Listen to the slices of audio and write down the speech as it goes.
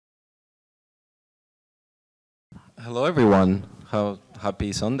Hello, everyone.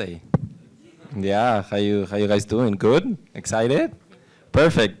 Happy Sunday. Yeah, how you guys doing? Good? Excited?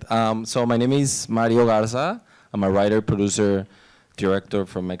 Perfect. So my name is Mario Garza. I'm a writer, producer, director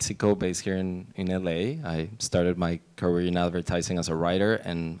from Mexico, based here in LA. I started my career in advertising as a writer,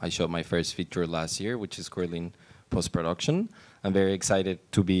 and I shot my first feature last year, which is currently in post-production. I'm very excited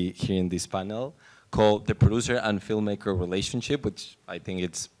to be here in this panel called The Producer and Filmmaker Relationship, which I think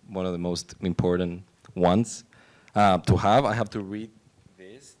it's one of the most important ones to have. I have to read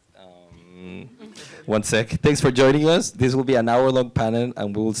this. One sec. Thanks for joining us. This will be an hour-long panel,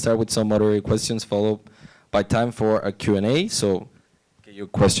 and we will start with some moderator questions, followed by time for a Q&A. So get your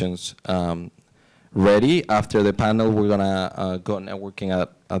questions ready. After the panel, we're gonna go networking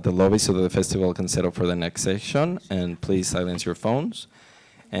at the lobby so that the festival can set up for the next session. And please silence your phones.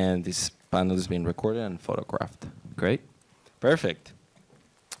 And this panel is being recorded and photographed. Great. Perfect.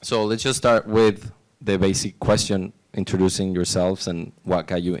 So let's just start with the basic question, introducing yourselves and what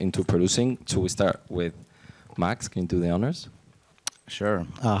got you into producing. So we start with Max. Can you do the honors? Sure.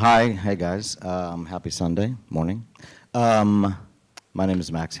 Hey guys. Happy Sunday morning. My name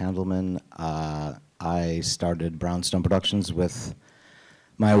is Max Handelman. I started Brownstone Productions with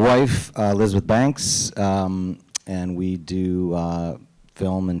my wife, Elizabeth Banks, and we do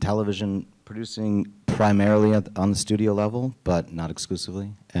film and television producing primarily on the studio level, but not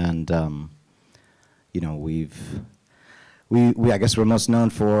exclusively. And you know, we I guess we're most known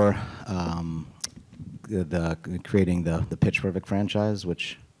for creating the Pitch Perfect franchise,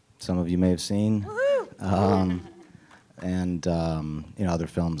 which some of you may have seen, and you know, other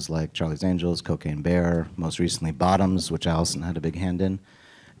films like Charlie's Angels, Cocaine Bear, most recently Bottoms, which Alison had a big hand in,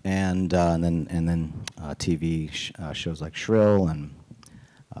 and then TV shows like Shrill and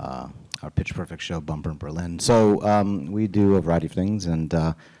our Pitch Perfect show, Bumper in Berlin. So we do a variety of things. And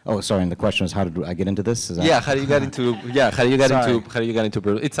oh, sorry. And the question was, how did I get into this? Yeah, how do you get into? Yeah, how do you get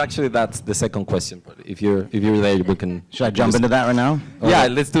into? It's actually that's the second question. But if you're there, we can. Should I jump into that right now? Yeah,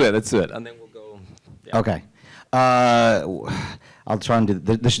 let's do it. Let's do it, and then we'll go. Yeah. Okay. I'll try and do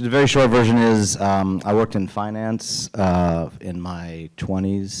the very short version is I worked in finance in my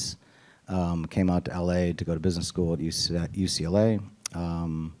 20s. Came out to LA to go to business school at UCLA.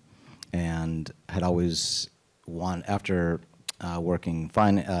 And had always after working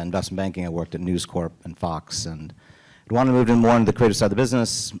investment banking, I worked at News Corp and Fox, and wanted to move more into the creative side of the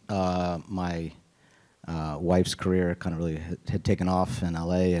business. My wife's career kind of really had taken off in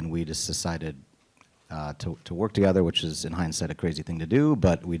LA, and we just decided to work together, which is in hindsight a crazy thing to do,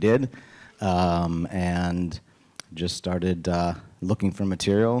 but we did, and just started looking for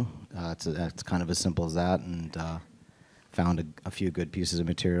material. It's kind of as simple as that, and found a few good pieces of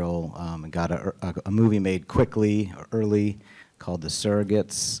material, and got a movie made quickly, or early, called The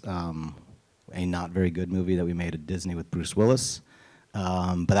Surrogates, a not very good movie that we made at Disney with Bruce Willis,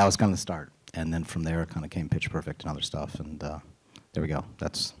 but that was kind of the start. And then from there, kind of came Pitch Perfect and other stuff, and there we go.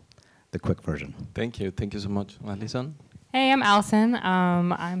 That's the quick version. Thank you so much, Alison. Hey, I'm Alison.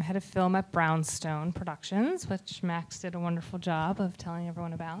 I'm head of film at Brownstone Productions, which Max did a wonderful job of telling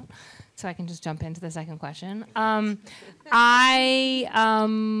everyone about. So I can just jump into the second question. I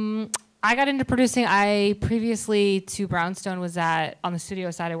got into producing. I previously to Brownstone was on the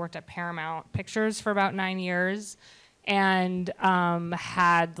studio side. I worked at Paramount Pictures for about 9 years, and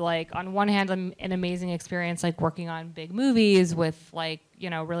had like on one hand an amazing experience like working on big movies with like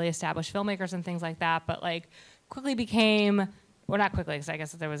really established filmmakers and things like that. But like quickly became, well, not quickly because I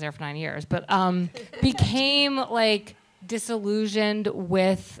guess I was there for 9 years, but became like disillusioned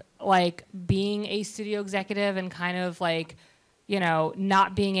with like being a studio executive and kind of like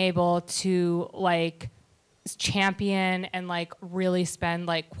not being able to like champion and like really spend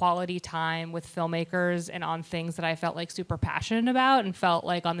like quality time with filmmakers and on things that I felt like super passionate about, and felt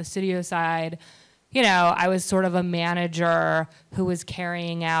like on the studio side, I was sort of a manager who was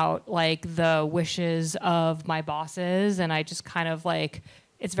carrying out like the wishes of my bosses, and I just kind of like,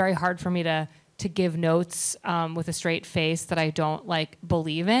 it's very hard for me to give notes with a straight face that I don't like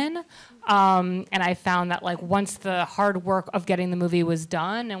believe in. And I found that like once the hard work of getting the movie was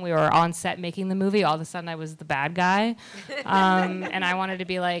done and we were on set making the movie, all of a sudden I was the bad guy. And I wanted to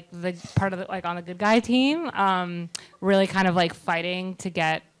be like the part of the, like on the good guy team, really kind of like fighting to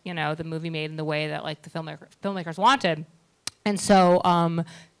get, the movie made in the way that like the filmmakers wanted. And so,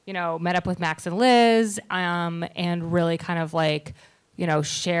 met up with Max and Liz, and really kind of like,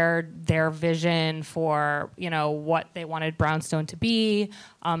 shared their vision for, what they wanted Brownstone to be,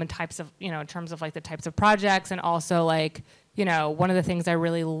 and types of, in terms of like the types of projects, and also like, you know, one of the things I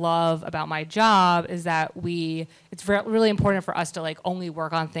really love about my job is that it's really important for us to like only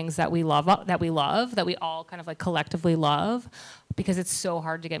work on things that we love, that we all kind of like collectively love, because it's so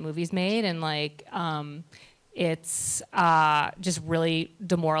hard to get movies made, and like, it's just really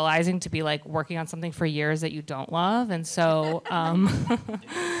demoralizing to be like working on something for years that you don't love. And so, so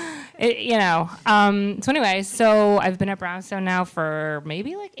anyway, so I've been at Brownstone now for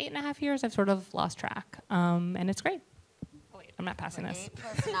maybe like 8.5 years. I've sort of lost track, and it's great. Oh wait, I'm not passing this. 8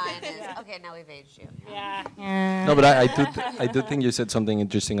 plus 9 is, okay, now we've aged you. Yeah. No, but I do think you said something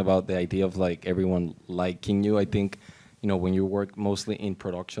interesting about the idea of like everyone liking you. I think, you know, when you work mostly in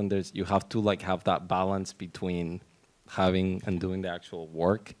production, you have to like have that balance between having and doing the actual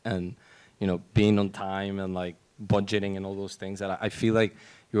work, and, you know, being on time and like budgeting and all those things. And I feel like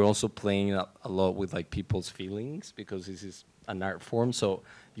you're also playing a lot with like people's feelings, because this is an art form. So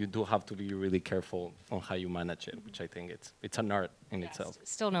you do have to be really careful on how you manage it, which I think it's an art in itself.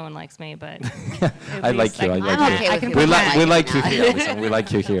 Still no one likes me, but I like you. I'm okay with you. We like you here, Alison. We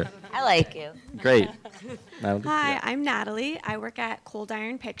like you here. I like you. Great. Natalie? Hi, Yeah. I'm Natalie. I work at Cold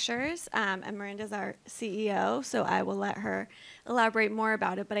Iron Pictures, and Miranda's our CEO, so I will let her elaborate more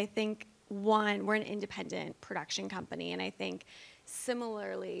about it. But I think, one, we're an independent production company, and I think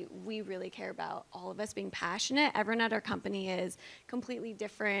similarly, we really care about all of us being passionate. Everyone at our company is completely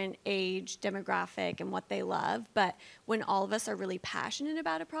different age, demographic, and what they love. But when all of us are really passionate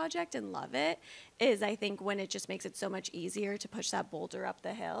about a project and love it, is I think when it just makes it so much easier to push that boulder up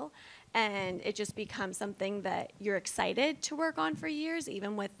the hill. And it just becomes something that you're excited to work on for years,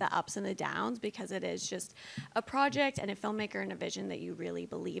 even with the ups and the downs, because it is just a project and a filmmaker and a vision that you really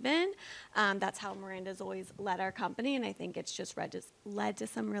believe in. That's how Miranda's always led our company, and I think it's just led to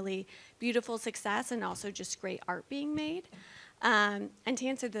some really beautiful success and also just great art being made. And to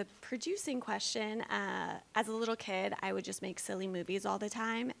answer the producing question, as a little kid, I would just make silly movies all the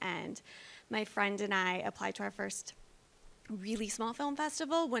time, and my friend and I applied to our first really small film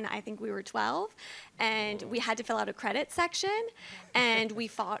festival when I think we were 12, and we had to fill out a credits section, and we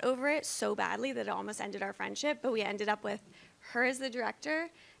fought over it so badly that it almost ended our friendship, but we ended up with her as the director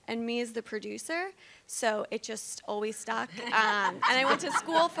and me as the producer, so it just always stuck, and I went to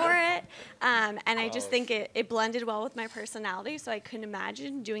school for it, and I just think it blended well with my personality, so I couldn't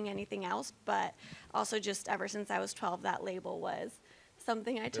imagine doing anything else, but also just ever since I was 12, that label was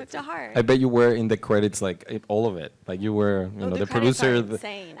something I took to heart. I bet you were in the credits, like all of it. Like you were, you know, the producer. Are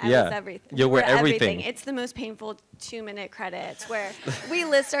insane. I yeah, was everything. You were everything. It's the most painful 2-minute credits where we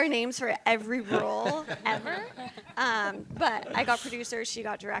list our names for every role ever. But I got producer, she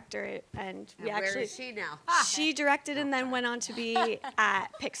got director, and we actually. Where is she now? She directed and then went on to be at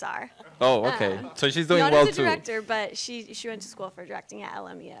Pixar. Oh, okay. So she's doing Not well as a too. director, but she went to school for directing at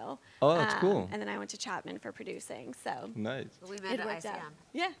LMU. Oh, that's cool. And then I went to Chapman for producing. So Nice. We met it at worked ICM. out.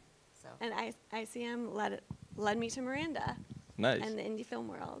 Yeah. So. And ICM led me to Miranda Nice. and the indie film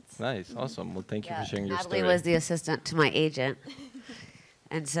world. Nice. Awesome. Well, thank you Yeah, for sharing your Natalie story. was the assistant to my agent,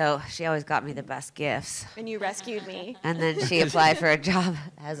 and so she always got me the best gifts. And you rescued me. And then she applied for a job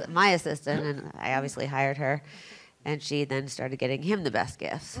as my assistant, and I obviously hired her. And she then started getting him the best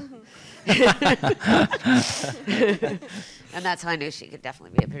gifts. And that's how I knew she could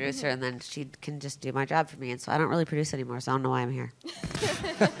definitely be a producer, and then she can just do my job for me. And so I don't really produce anymore, so I don't know why I'm here.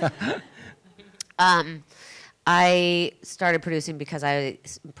 I started producing because I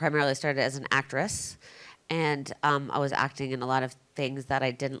primarily started as an actress, and I was acting in a lot of things that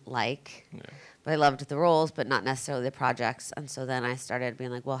I didn't like. Yeah. But I loved the roles, but not necessarily the projects. And so then I started being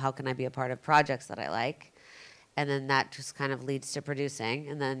like, well, how can I be a part of projects that I like? And then that just kind of leads to producing.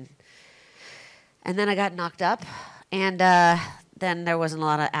 And then I got knocked up. And then there wasn't a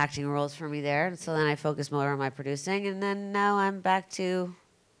lot of acting roles for me there. And so then I focused more on my producing. And then now I'm back to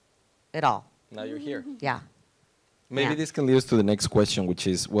it all. Now you're here. Yeah. Maybe Yeah. this can lead us to the next question, which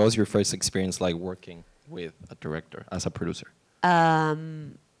is, what was your first experience like working with a director as a producer?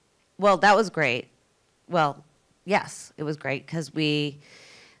 Well, that was great. Well, yes, it was great because we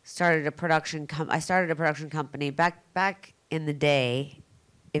started a production. I started a production company back in the day.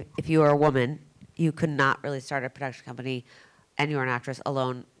 If you were a woman, you could not really start a production company, and you were an actress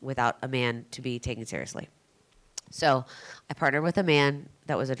alone without a man to be taken seriously. So I partnered with a man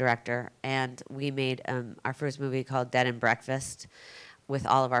that was a director, and we made our first movie called Dead and Breakfast with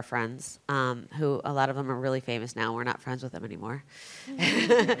all of our friends, who a lot of them are really famous now. We're not friends with them anymore.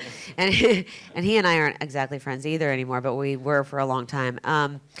 and he and I aren't exactly friends either anymore, but we were for a long time.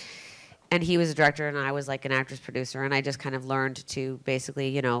 and he was a director, and I was like an actress producer, and I just kind of learned to basically,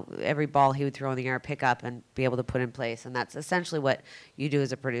 you know, every ball he would throw in the air, pick up and be able to put in place, and that's essentially what you do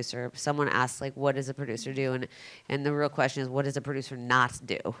as a producer. If someone asks, like, what does a producer do? And the real question is, what does a producer not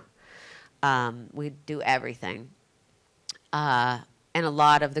do? We do everything. And a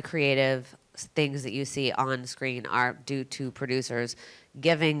lot of the creative things that you see on screen are due to producers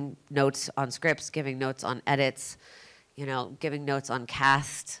giving notes on scripts, giving notes on edits, you know, giving notes on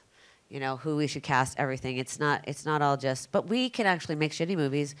cast, you know, who we should cast, everything. It's not all just, but we can actually make shitty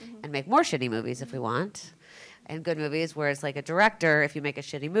movies and make more shitty movies if we want, and good movies, whereas like a director, if you make a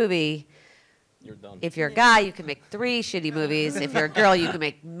shitty movie, You're done. if you're a guy, you can make 3 shitty movies. If you're a girl, you can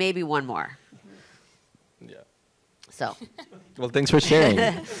make maybe 1 more. Yeah. So. Well, thanks for sharing.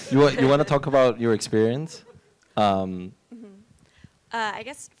 You want to talk about your experience? I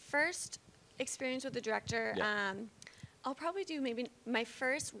guess first experience with the director. Yeah. I'll probably do maybe my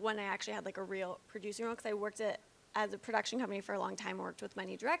first one. I actually had like a real producing role because I worked as a production company for a long time, worked with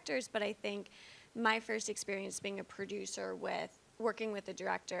many directors. But I think my first experience being a producer with working with the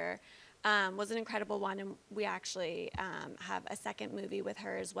director was an incredible one, and we actually have a second movie with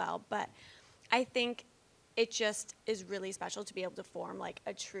her as well. But I think it just is really special to be able to form like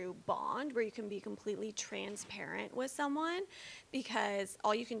a true bond where you can be completely transparent with someone, because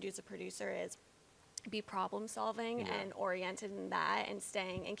all you can do as a producer is be problem solving and oriented in that, and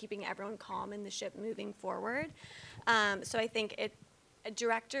staying and keeping everyone calm and the ship moving forward. So I think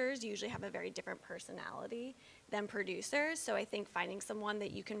directors usually have a very different personality than producers. So I think finding someone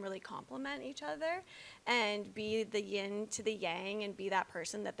that you can really complement each other and be the yin to the yang and be that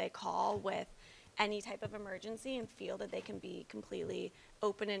person that they call with any type of emergency and feel that they can be completely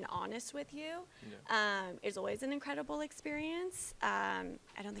open and honest with you is always an incredible experience. I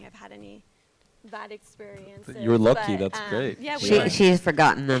don't think I've had any bad experiences. You're lucky. But, that's great. Yeah, She's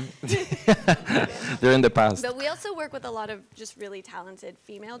forgotten them. They're in the past. But we also work with a lot of just really talented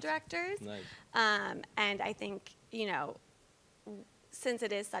female directors. Nice. And I think, you know, since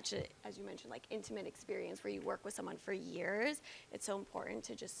it is such a, as you mentioned, like intimate experience where you work with someone for years, it's so important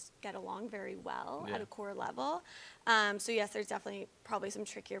to just get along very well at a core level. So yes, there's definitely probably some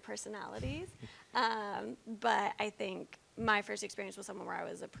trickier personalities. But I think my first experience with someone where I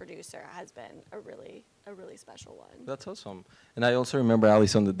was a producer has been a really special one. That's awesome. And I also remember,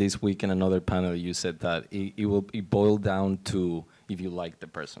 Alison, that this week in another panel you said that it boiled down to if you like the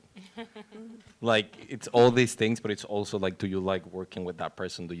person. Like, it's all these things, but it's also like, do you like working with that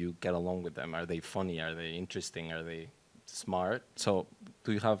person? Do you get along with them? Are they funny? Are they interesting? Are they smart? So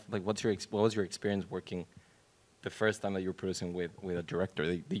do you have, like, what was your experience working the first time that you were producing with a director?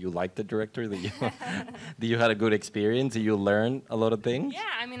 Did you like the director? Did you had a good experience? Did you learn a lot of things? Yeah,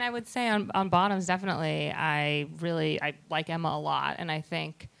 I mean, I would say on Bottoms, definitely, I like Emma a lot, and I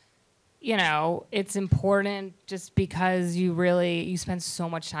think, you know, it's important just because you spend so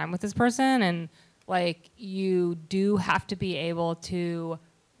much time with this person, and like, you do have to be able to,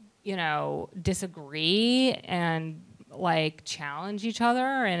 you know, disagree and like challenge each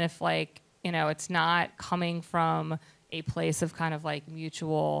other, and if like, you know, it's not coming from a place of kind of like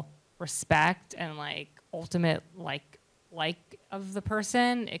mutual respect and like ultimate like of the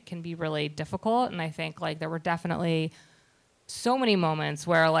person, it can be really difficult. And I think like there were definitely so many moments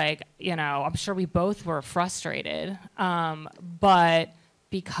where like, you know, I'm sure we both were frustrated, but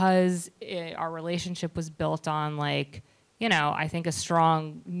because our relationship was built on like, you know, I think a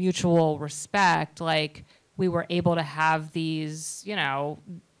strong mutual respect, like we were able to have these, you know,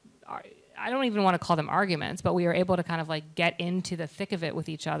 I don't even want to call them arguments, but we were able to kind of like get into the thick of it with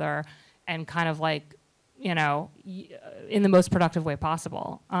each other and kind of like, you know, in the most productive way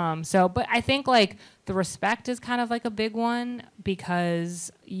possible. But I think like the respect is kind of like a big one,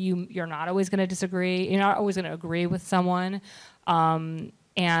 because you're not always going to disagree. You're not always going to agree with someone.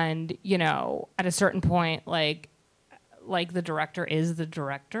 And, you know, at a certain point, like the director is the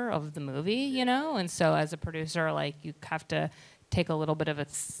director of the movie, you know? And so as a producer, like you have to take a little bit of a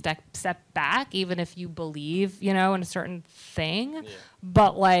step back, even if you believe, you know, in a certain thing. Yeah.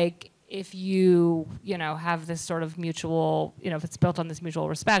 But like, if you know, have this sort of mutual, you know, if it's built on this mutual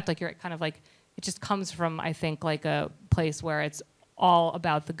respect, like you're kind of like, it just comes from, I think, like a place where it's all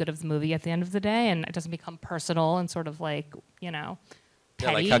about the good of the movie at the end of the day, and it doesn't become personal and sort of like, you know,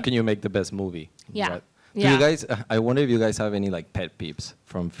 petty. Yeah, like how can you make the best movie? Yeah. Right? Yeah. Do you guys, I wonder if you guys have any like pet peeves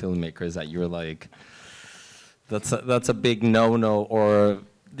from filmmakers that you're like, that's a big no-no, or,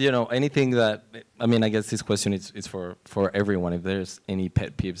 you know, anything that, I mean, I guess this question is for everyone. If there's any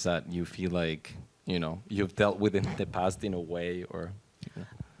pet peeves that you feel like, you know, you've dealt with in the past in a way, or, you know,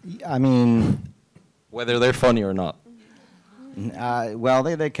 I mean, whether they're funny or not. Well,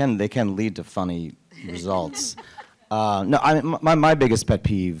 they can lead to funny results. No, I mean, my biggest pet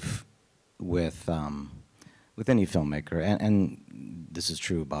peeve with any filmmaker, and this is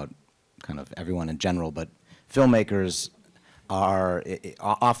true about kind of everyone in general, but filmmakers are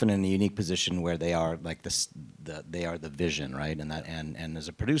often in a unique position where they are like they are the vision, right? And as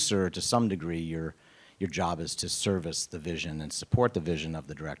a producer, to some degree, your job is to service the vision and support the vision of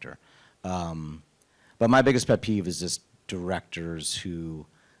the director. But my biggest pet peeve is just directors who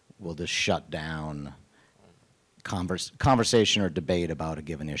will just shut down conversation or debate about a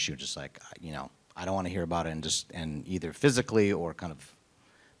given issue, just like, I don't want to hear about it, and either physically or kind of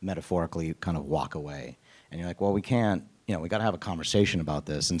metaphorically kind of walk away. And you're like, well, we can't, we got to have a conversation about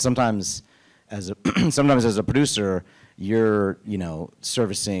this. And sometimes as a producer, you're,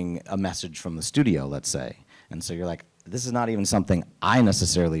 servicing a message from the studio, let's say. And so you're like, this is not even something I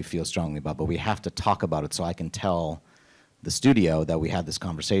necessarily feel strongly about, but we have to talk about it so I can tell the studio that we had this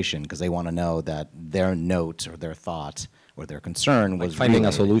conversation, because they want to know that their note or their thought or their concern was finding really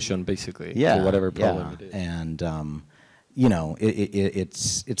a solution, basically, to whatever problem it is. And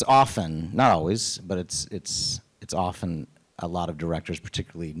it's often, not always, but it's often a lot of directors,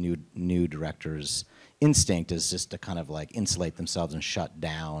 particularly new directors, instinct is just to kind of like insulate themselves and shut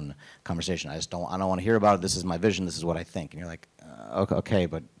down conversation. I don't want to hear about it. This is my vision. This is what I think. And you're like, okay,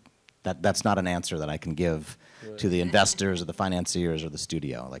 but that's not an answer that I can give to the investors or the financiers or the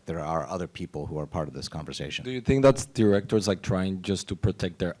studio. Like, there are other people who are part of this conversation. Do you think that's directors like trying just to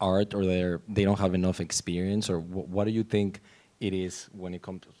protect their art, or they don't have enough experience, or what do you think it is when it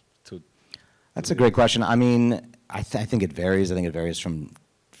comes to? That's a great question. I mean, I think it varies. I think it varies from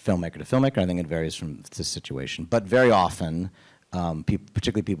filmmaker to filmmaker. I think it varies from the situation. But very often,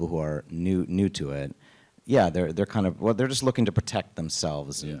 particularly people who are new to it, yeah, they're kind of, well, they're just looking to protect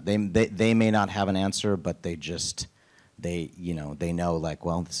themselves. And they may not have an answer, but they know, like,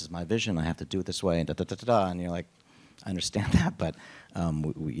 well, this is my vision. I have to do it this way, and da-da-da-da-da. And you're like, I understand that, but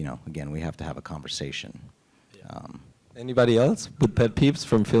again, we have to have a conversation. Yeah. Anybody else with pet peeves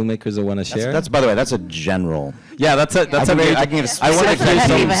from filmmakers that want to share? That's, by the way, that's a general. Yeah, that's a very. I want to hear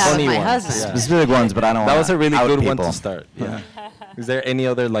some funny ones. Specific ones, but I don't. That was a really good people. one to start. Yeah. Is there any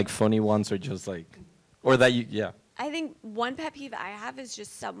other like funny ones, or just like, or that you? Yeah. I think one pet peeve I have is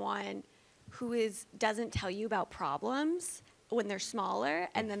just someone who doesn't tell you about problems when they're smaller,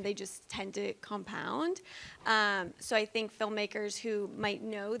 and then they just tend to compound. So I think filmmakers who might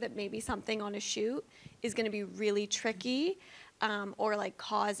know that maybe something on a shoot is going to be really tricky, or like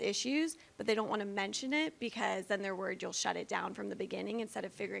cause issues, but they don't want to mention it because then they're worried you'll shut it down from the beginning instead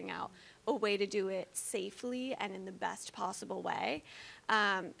of figuring out a way to do it safely and in the best possible way.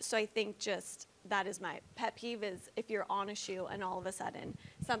 So I think just that is my pet peeve, is if you're on a shoot and all of a sudden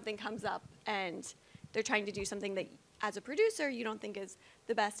something comes up and they're trying to do something that as a producer you don't think is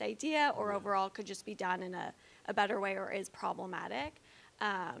the best idea, or overall could just be done in a better way, or is problematic.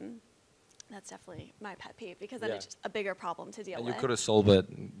 That's definitely my pet peeve, because then it's just a bigger problem to deal with. You could have solved it,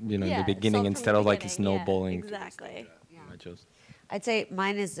 in the beginning instead of like snowballing. Yeah, exactly. I'd say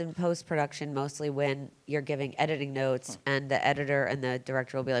mine is in post-production, mostly when you're giving editing notes and the editor and the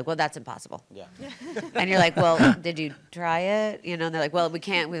director will be like, well, that's impossible. Yeah. And you're like, well, did you try it? And they're like, well, we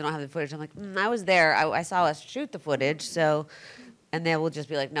don't have the footage. I'm like, I was there. I saw us shoot the footage, so... And they will just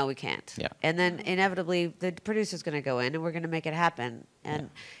be like, no, we can't. Yeah. And then inevitably the producer's going to go in and we're going to make it happen. And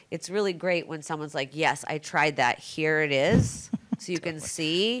it's really great when someone's like, yes, I tried that. Here it is. So you can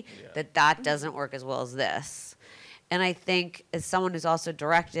see that doesn't work as well as this. And I think as someone who's also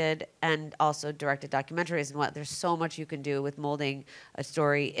directed documentaries and there's so much you can do with molding a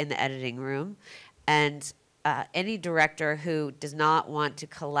story in the editing room. And any director who does not want to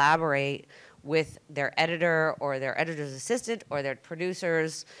collaborate with their editor or their editor's assistant or their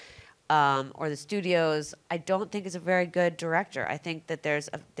producers or the studios, I don't think is a very good director. I think that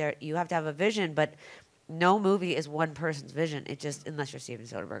you have to have a vision, but no movie is one person's vision. It just, unless you're Steven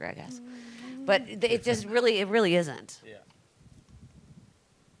Soderbergh, I guess. But it just really isn't. Yeah.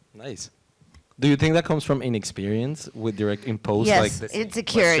 Nice. Do you think that comes from inexperience with direct impose? Yes, like this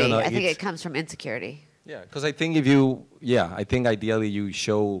insecurity. I think it comes from insecurity. Yeah, because I think I think ideally you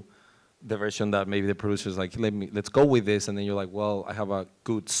show the version that maybe the producer's like, let's go with this, and then you're like, well, I have a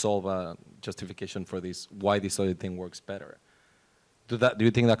good justification for this, why this other thing works better. Do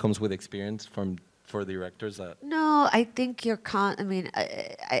you think that comes with experience for directors? No, I think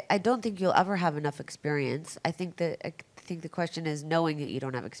I don't think you'll ever have enough experience. I think the question is knowing that you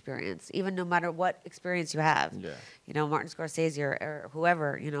don't have experience, even no matter what experience you have. Yeah. Martin Scorsese or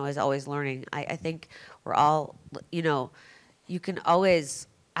whoever, is always learning. I think we're all, you can always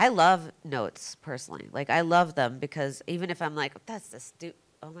I love notes personally. Like I love them because even if I'm like, that's the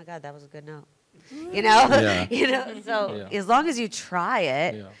oh my God, that was a good note. You know, Yeah. you know. So as long as you try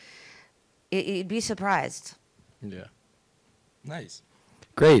it, you'd be surprised. Yeah. Nice.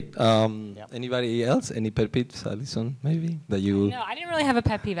 Great. Anybody else? Any pet peeves, Alison, maybe, that you... No, I didn't really have a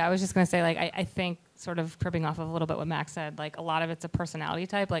pet peeve. I was just going to say, like, I think sort of cribbing off of a little bit what Max said, like, a lot of it's a personality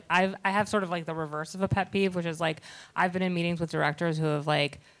type. Like, I have sort of, like, the reverse of a pet peeve, which is, like, I've been in meetings with directors who have,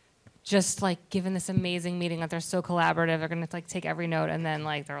 like, just, like, given this amazing meeting that they're so collaborative, they're going to, like, take every note, and then,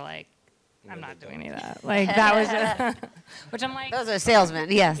 like, they're like, I'm not doing any of that. Like, that was just... which I'm like... Those are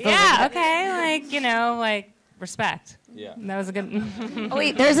salesmen, yes. Yeah, okay, like, you know, like, respect. Yeah. That was a good... Oh,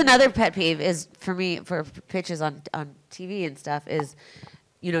 wait, there's another pet peeve is, for me, for pitches on TV and stuff, is,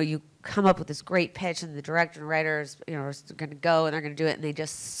 you know, you come up with this great pitch, and the director and writers, you know, are going to go, and they're going to do it, and they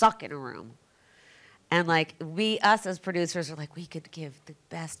just suck in a room. And, like, us as producers are like, we could give the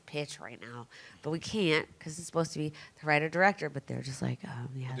best pitch right now, but we can't because it's supposed to be the writer-director, but they're just like,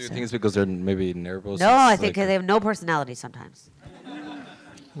 yeah. Do you think it's because they're maybe nervous? No, I think they have no personality sometimes.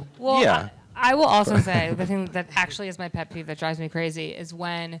 Well, Yeah. I will also say the thing that actually is my pet peeve that drives me crazy is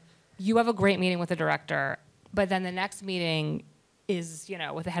when you have a great meeting with a director, but then the next meeting is, you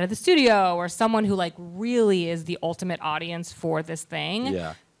know, with the head of the studio or someone who like really is the ultimate audience for this thing.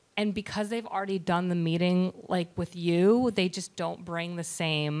 Yeah. And because they've already done the meeting like with you, they just don't bring the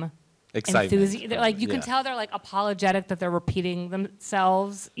same Excitement. enthusiasm. Like you can tell they're like apologetic that they're repeating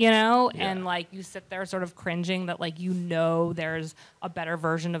themselves, you know, and like you sit there sort of cringing that like you know there's a better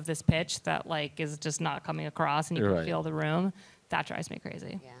version of this pitch that like is just not coming across, and you can feel the room. That drives me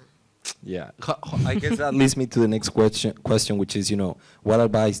crazy. Yeah, I guess that leads me to the next question, which is, you know, what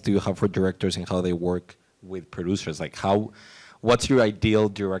advice do you have for directors and how they work with producers? Like what's your ideal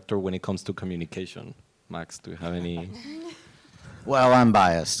director when it comes to communication? Max, do you have any? Well, I'm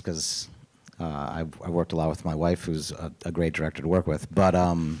biased because I worked a lot with my wife, who's a great director to work with. But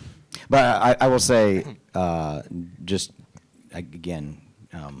I will say, just again,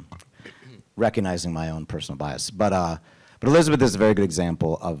 recognizing my own personal bias. But Elizabeth is a very good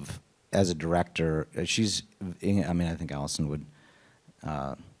example of, as a director, she's. I mean, I think Alison would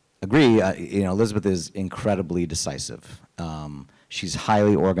agree. You know, Elizabeth is incredibly decisive. She's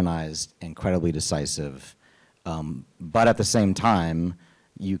highly organized, incredibly decisive. But at the same time,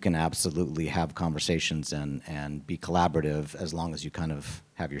 you can absolutely have conversations and be collaborative as long as you kind of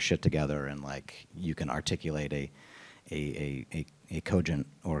have your shit together and like you can articulate a cogent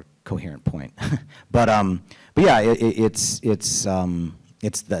or coherent point. but yeah, it's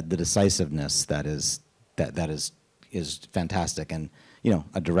the decisiveness that is fantastic. And you know,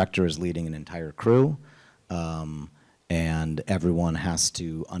 a director is leading an entire crew. And everyone has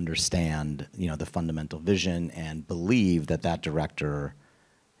to understand, you know, the fundamental vision and believe that that director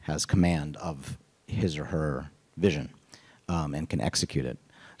has command of his or her vision and can execute it.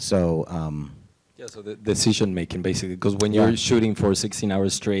 So yeah, so the decision making basically, because when you're shooting for 16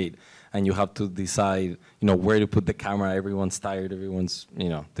 hours straight and you have to decide, you know, where to put the camera, everyone's tired, everyone's, you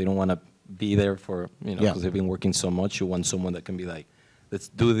know, they don't want to be there for, you know, because they've been working so much. You want someone that can be like, let's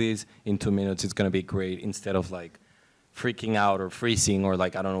do this in 2 minutes, it's going to be great, instead of like, freaking out or freezing or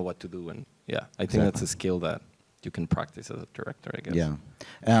like I don't know what to do. And yeah, I think that's a skill that you can practice as a director, I guess. Yeah.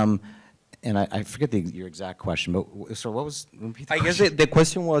 And I forget your exact question, but so what was? I guess the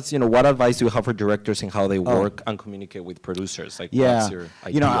question was, you know, what advice do you have for directors and how they work and communicate with producers? Like, what's your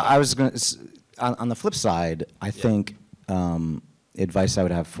idea? You know, I was going to, on the flip side, I think advice I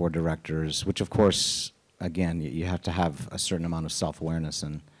would have for directors, which of course, again, you have to have a certain amount of self-awareness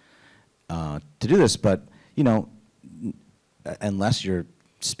and to do this, but you know, unless you're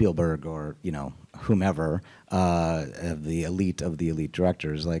Spielberg or, you know, whomever, the elite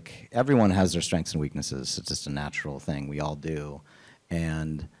directors, like, everyone has their strengths and weaknesses. It's just a natural thing. We all do.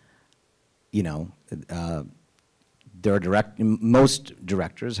 And, you know, most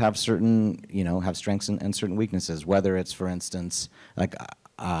directors have certain, you know, have strengths and certain weaknesses, whether it's, for instance, like,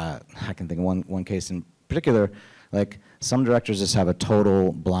 I can think of one case in particular, like, some directors just have a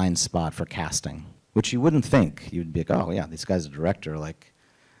total blind spot for casting, which you wouldn't think. You'd be like, oh yeah, this guy's a director, like,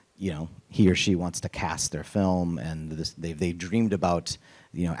 you know, he or she wants to cast their film, and they've dreamed about,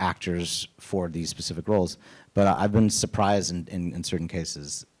 you know, actors for these specific roles. But I've been surprised in certain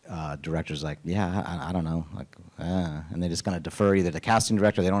cases, directors like, yeah, I don't know, like, and they just kind of defer either to the casting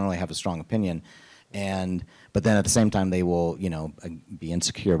director. They don't really have a strong opinion, but then at the same time they will, you know, be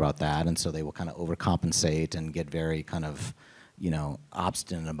insecure about that, and so they will kind of overcompensate and get very kind of, you know,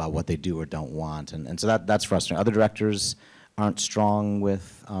 obstinate about what they do or don't want, and so that's frustrating. Other directors aren't strong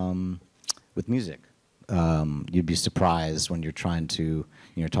with music. you'd be surprised when you're trying to,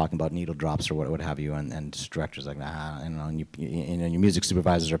 you're talking about needle drops or what have you, and just directors like, nah, you know, and you know, your music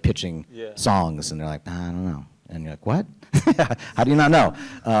supervisors are pitching songs, and they're like, nah, I don't know. And you're like, what? How do you not know?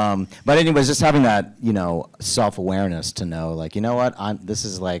 But anyways, just having that, you know, self-awareness to know, like, you know what, I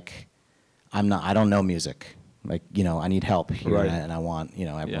don't know music. Like, you know, I need help here, Right. and I want, you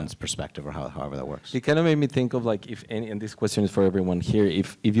know, everyone's perspective or however that works. It kind of made me think of, like, if any, and this question is for everyone here,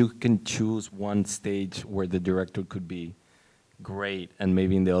 if you can choose one stage where the director could be great and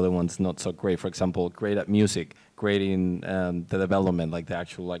maybe in the other ones not so great. For example, great at music, great in the development, like the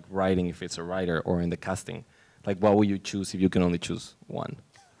actual like writing if it's a writer, or in the casting. Like, what would you choose if you can only choose one?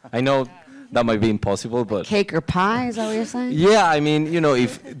 I know that might be impossible, but Cake or pie, is that what you're saying? yeah, I mean, you know,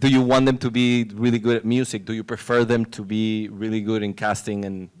 do you want them to be really good at music? Do you prefer them to be really good in casting?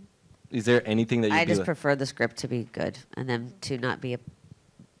 And is there anything that you I just like? prefer the script to be good and them to not be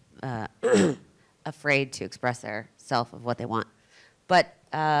afraid to express their self of what they want. But,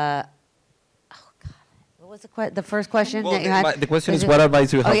 oh God, what was the first question Well, that you had? the question is, what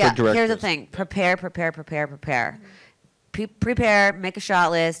advice do you have Oh yeah, for directors? here's the thing. Prepare. Prepare, make a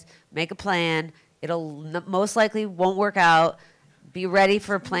shot list, make a plan. It'll most likely won't work out. Be ready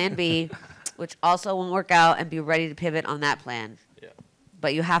for plan B, which also won't work out, and be ready to pivot on that plan. Yeah.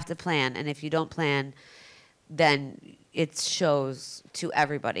 But you have to plan, and if you don't plan, then it shows to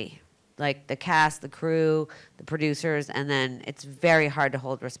everybody, like the cast, the crew, the producers, and then it's very hard to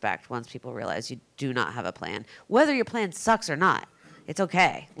hold respect once people realize you do not have a plan. Whether your plan sucks or not, it's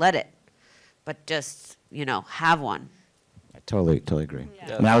okay. Let it. But just, you know, have one. I totally agree.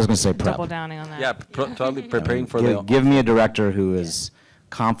 Yeah. I mean, I was going to say prep. Double downing on that. Yeah, totally preparing for Give me a director who is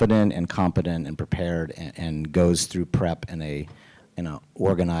confident and competent and prepared and goes through prep in a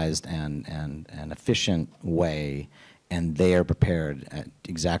organized and efficient way, and they are prepared.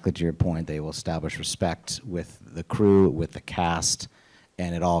 Exactly to your point, they will establish respect with the crew, with the cast,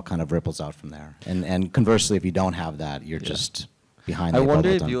 and it all kind of ripples out from there. And conversely, if you don't have that, you're just behind. I the wonder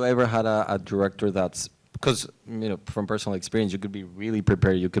bubble if time. you ever had a director that's, because, you know, from personal experience, you could be really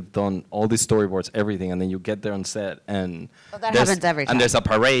prepared. You could have done all these storyboards, everything, and then you get there on set, and That happens every time. And there's a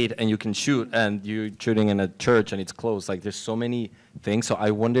parade, and you can shoot, and you're shooting in a church, and it's closed. Like, there's so many things. So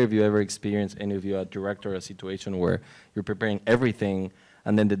I wonder if you ever experienced, any of you, a director, a situation where you're preparing everything,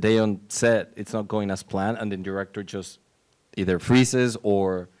 and then the day on set, it's not going as planned, and the director just either freezes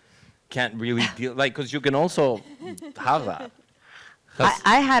or can't really deal. Like, because you can also have that.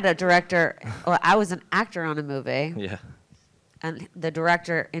 I had a director, or I was an actor on a movie. Yeah. And the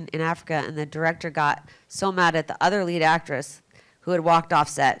director in Africa, and the director got so mad at the other lead actress who had walked off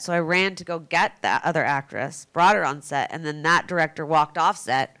set. So I ran to go get that other actress, brought her on set, and then that director walked off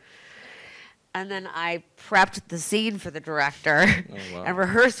set. And then I prepped the scene for the director wow. and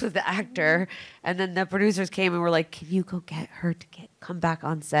rehearsed with the actor. And then the producers came and were like, can you go get her to come back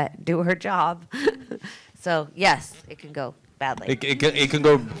on set and do her job? So yes, it can go badly. It can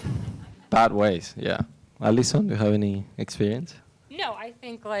go bad ways, yeah. Alison, do you have any experience? No, I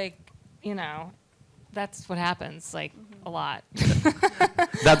think, like, you know, that's what happens, like, a lot.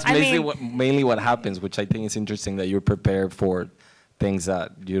 That's I mainly mean- mainly what happens, which I think is interesting, that you're prepared for things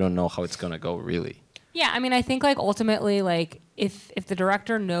that you don't know how it's going to go, really. Yeah, I mean, I think, like, ultimately, like, if the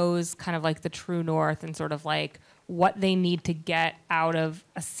director knows kind of, like, the true north and sort of, like, what they need to get out of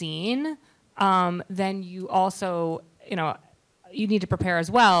a scene, then you also, you know, you need to prepare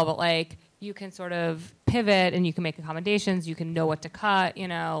as well, but, like, you can sort of pivot and you can make accommodations, you can know what to cut, you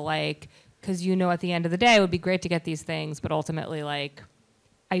know, like, because you know at the end of the day it would be great to get these things, but ultimately, like,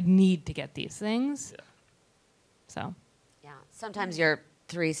 I need to get these things. Yeah. So. Yeah, sometimes your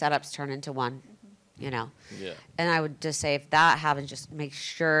 3 setups turn into one, you know. Yeah. And I would just say if that happens, just make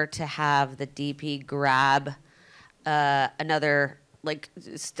sure to have the DP grab another, like,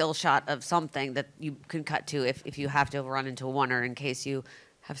 still shot of something that you can cut to if you have to run into one, or in case you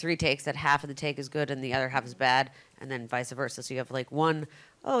have 3 takes that half of the take is good and the other half is bad, and then vice versa. So you have, like, one,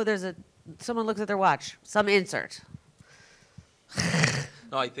 oh, someone looks at their watch, some insert.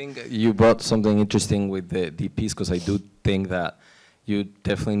 No, I think you brought something interesting with the DPs, because I do think that you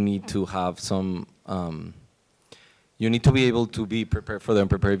definitely need to have some, you need to be able to be prepared for them,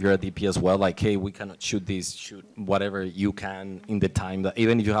 prepare if you're a DP as well. Like, hey, we cannot shoot this, shoot whatever you can in the time that,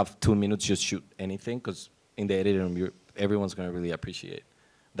 even if you have 2 minutes, just shoot anything, because in the editing room, everyone's going to really appreciate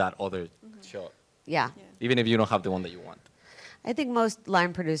that other shot, Yeah. even if you don't have the one that you want. I think most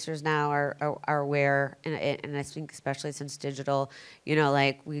line producers now are aware, and I think especially since digital, you know,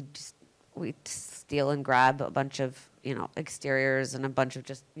 like we steal and grab a bunch of, you know, exteriors and a bunch of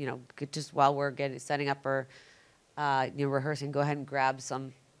just, you know, just while we're setting up or, you know, rehearsing, go ahead and grab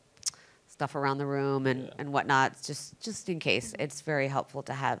some stuff around the room and whatnot, just in case. It's very helpful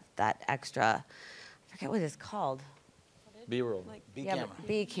to have that extra, I forget what it's called. B-roll. Yeah,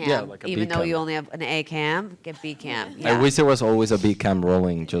 B cam. Yeah, like a Even though B-cam. you only have an A cam, get B cam. I wish there was always a B cam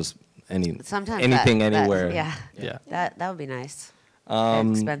rolling, just Sometimes anything, that- anywhere. yeah. That would be nice.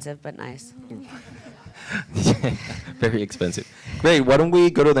 Um, Expensive, but nice. Very expensive. Great. Why don't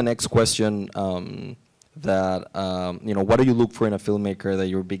we go to the next question? What do you look for in a filmmaker that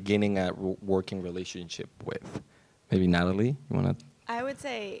you're beginning a working relationship with? Maybe Natalie, you want to? I would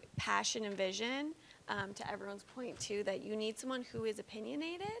say passion and vision. To everyone's point too, that you need someone who is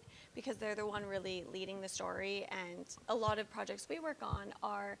opinionated because they're the one really leading the story. And a lot of projects we work on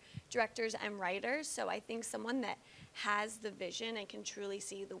are directors and writers. So I think someone that has the vision and can truly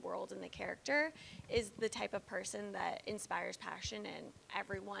see the world and the character is the type of person that inspires passion in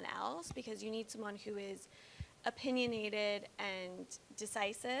everyone else, because you need someone who is opinionated and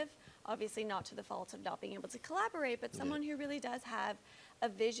decisive, obviously not to the fault of not being able to collaborate, but someone who really does have a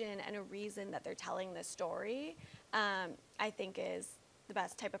vision and a reason that they're telling this story, I think is the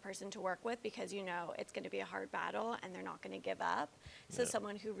best type of person to work with, because you know it's going to be a hard battle and they're not going to give up. So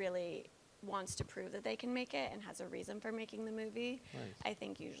someone who really wants to prove that they can make it and has a reason for making the movie, I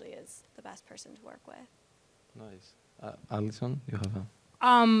think usually is the best person to work with. Nice. Alison, you have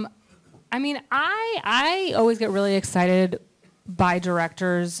a... I mean, I always get really excited by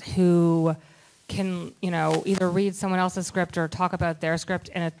directors who can, either read someone else's script or talk about their script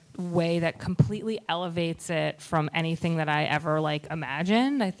in a way that completely elevates it from anything that I ever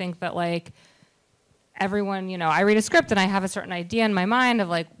imagined. I think that everyone, I read a script and I have a certain idea in my mind of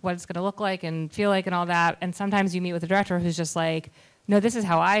what it's going to look like and feel like and all that. And sometimes you meet with a director who's just no, this is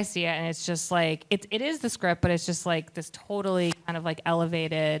how I see it. And it's just it is the script, but it's just this totally kind of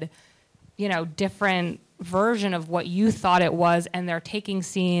elevated, different version of what you thought it was, and they're taking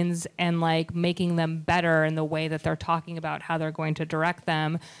scenes and making them better in the way that they're talking about how they're going to direct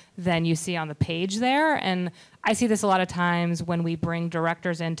them than you see on the page there. And I see this a lot of times when we bring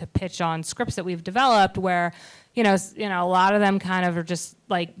directors in to pitch on scripts that we've developed, where a lot of them kind of are just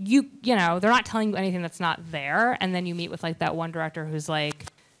they're not telling you anything that's not there, and then you meet with that one director who's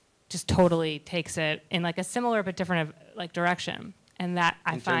just totally takes it in a similar but different direction. And that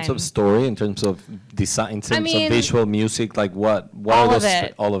I find... In terms of story, in terms of design, in terms of visual music, what are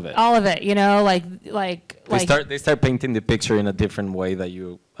those... All of it. All of it, They start painting the picture in a different way that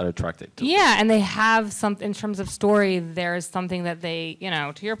you are attracted to. Yeah, and they have something, in terms of story, there's something that they,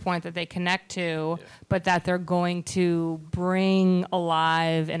 to your point, that they connect to, but that they're going to bring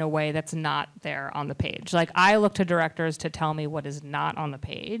alive in a way that's not there on the page. I look to directors to tell me what is not on the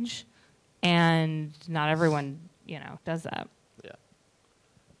page, and not everyone, does that.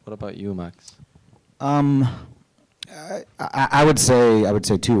 What about you, Max? I would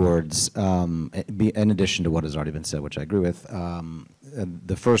say two words. In addition to what has already been said, which I agree with.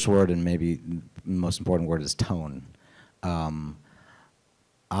 The first word, and maybe the most important word, is tone. I'm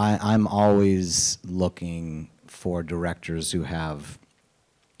always looking for directors who have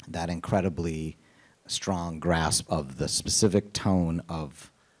that incredibly strong grasp of the specific tone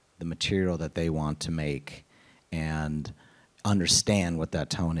of the material that they want to make, and understand what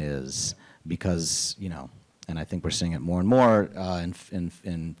that tone is, because and I think we're seeing it more and more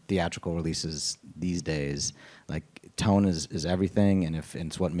in theatrical releases these days. Tone is everything, and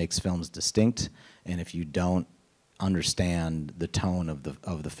it's what makes films distinct. And if you don't understand the tone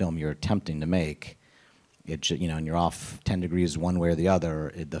of the film you're attempting to make, and you're off 10 degrees one way or the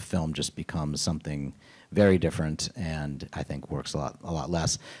other, the film just becomes something very different, and I think works a lot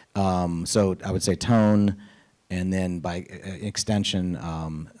less. So I would say tone. And then by extension,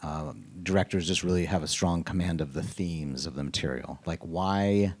 directors just really have a strong command of the themes of the material.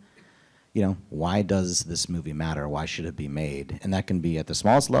 Why does this movie matter? Why should it be made? And that can be at the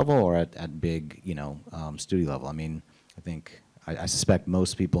smallest level or at big, studio level. I mean, I suspect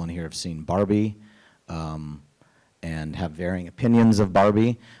most people in here have seen Barbie and have varying opinions of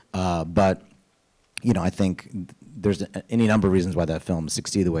Barbie. But, I think there's any number of reasons why that film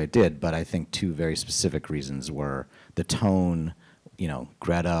succeeded the way it did, but I think two very specific reasons were the tone.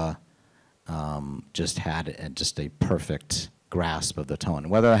 Greta just had a perfect grasp of the tone.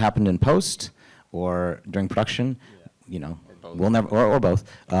 Whether that happened in post or during production, we'll never, or both.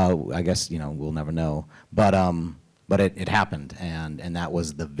 I guess we'll never know. But it happened, and that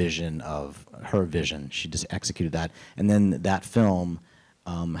was the vision of her vision. She just executed that, and then that film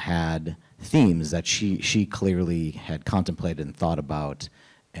had themes that she clearly had contemplated and thought about,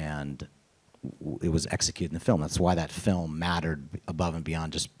 and it was executed in the film. That's why that film mattered above and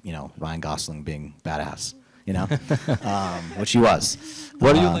beyond just Ryan Gosling being badass. you know, which he was.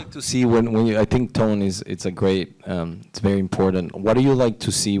 What do you like to see when you, I think tone it's a great, it's very important. What do you like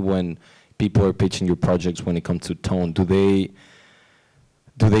to see when people are pitching your projects when it comes to tone? Do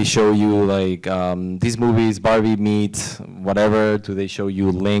they show you like these movies, Barbie meets whatever? Do they show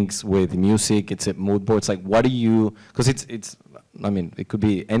you links with music? It's a mood boards. Like, what do you? Because it's. I mean, it could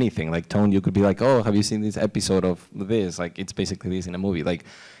be anything. Like tone, you could be like, oh, have you seen this episode of this? Like, it's basically this in a movie. Like,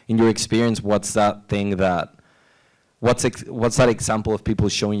 in your experience, what's that thing that? What's that example of people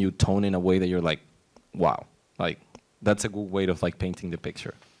showing you tone in a way that you're like, wow, like that's a good way of like painting the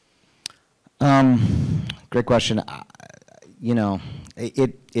picture. Great question. You know,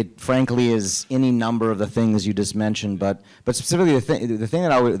 it frankly is any number of the things you just mentioned, but specifically the thing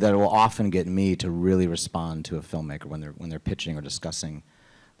that will often get me to really respond to a filmmaker when they're pitching or discussing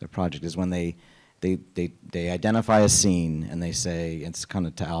their project is when they identify a scene and they say, it's kind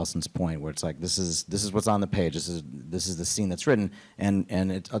of to Alison's point, where it's like this is what's on the page, this is the scene that's written, and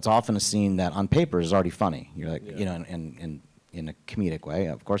it's often a scene that on paper is already funny. You're like, you know, in a comedic way,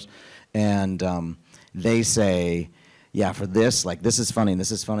 of course, and they say, yeah, for this, like, this is funny and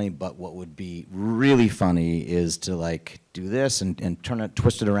this is funny, but what would be really funny is to, like, do this and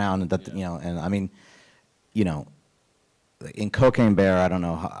twist it around, and that, you know, and I mean, you know, in Cocaine Bear, I don't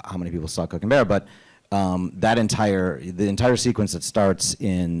know how many people saw Cocaine Bear, but the entire sequence that starts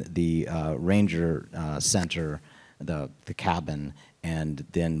in the ranger center, the cabin, and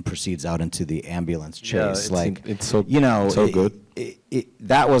then proceeds out into the ambulance chase. Yeah, it's so, you know, so good.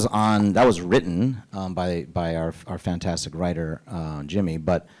 That was written by our fantastic writer Jimmy,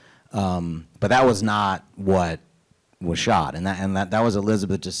 but that was not what was shot, and that was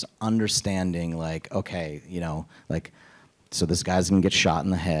Elizabeth just understanding, like, okay, you know, like, so this guy's gonna get shot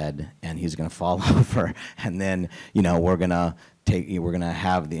in the head and he's gonna fall over, and then, you know, we're gonna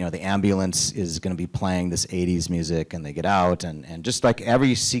have, you know, the ambulance is gonna be playing this 80s music, and they get out, and just like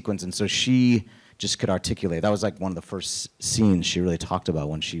every sequence, and so she just could articulate. That was like one of the first scenes she really talked about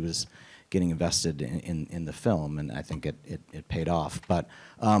when she was getting invested in the film, and I think it paid off. But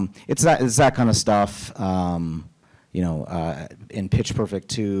it's that kind of stuff. You know, in Pitch Perfect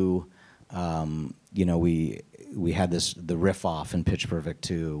 2, you know, we had the riff off in Pitch Perfect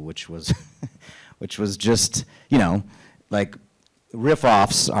 2, which was just, you know, like, riff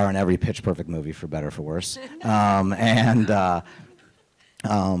offs are in every Pitch Perfect movie, for better or for worse. But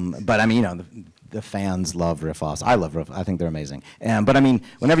I mean, you know, the fans love riff offs. I love riff. I think they're amazing. But I mean,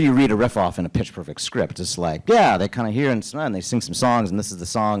 whenever you read a riff off in a Pitch Perfect script, it's like, yeah, they kind of hear and they sing some songs, and this is the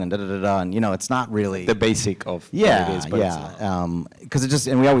song, and da da da da, and you know, it's not really the basic of yeah, what it is, but yeah. Because it just,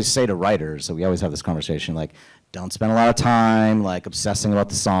 and we always say to writers, so we always have this conversation, like, don't spend a lot of time like obsessing about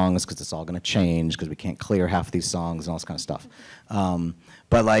the songs, because it's all going to change, because we can't clear half of these songs and all this kind of stuff.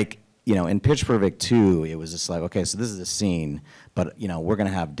 But like, you know, in Pitch Perfect 2, it was just like, okay, so this is a scene, but, you know, we're going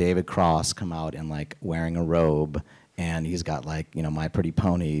to have David Cross come out and, like, wearing a robe, and he's got, like, you know, My Pretty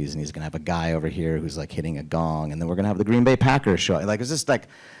Ponies, and he's going to have a guy over here who's, like, hitting a gong, and then we're going to have the Green Bay Packers show. Like, it's just, like,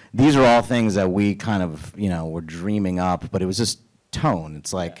 these are all things that we kind of, you know, were dreaming up, but it was just tone.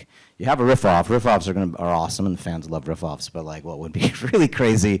 It's like, you have a riff-off. Riff-offs are awesome, and the fans love riff-offs, but, like, what would be really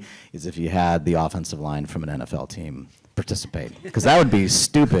crazy is if you had the offensive line from an NFL team participate, because that would be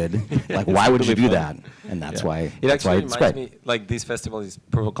stupid. Like, why would you do that? And that's why it's great. Me, like, this festival is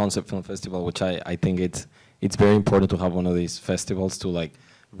Proof of Concept Film Festival, which I think it's very important to have one of these festivals to, like,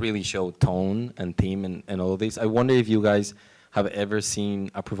 really show tone and theme and all of this. I wonder if you guys have ever seen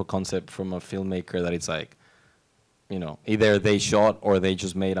a proof of concept from a filmmaker that it's like, you know, either they shot or they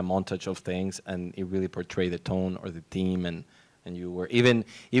just made a montage of things and it really portrayed the tone or the theme, and you were even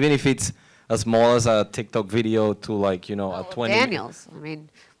if it's as small as a TikTok video to, like, you know, a 20. Daniels. I mean,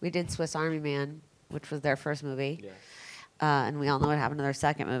 we did Swiss Army Man, which was their first movie, and we all know what happened to their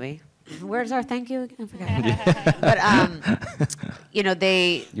second movie. Where's our thank you? I forgot. But you know,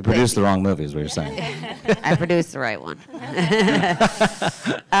 you produced the wrong movie, is what you're saying. I produced the right one.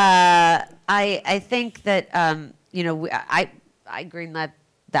 I think that you know, I greenlit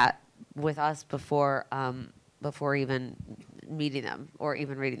that with us before even meeting them or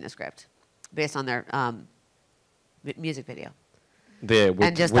even reading the script, based on their music video.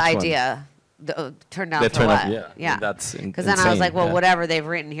 And just the idea turned out for what? Yeah. That's because then I was like, well, whatever they've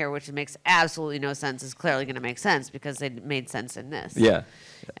written here, which makes absolutely no sense, is clearly going to make sense because they made sense in this. Yeah.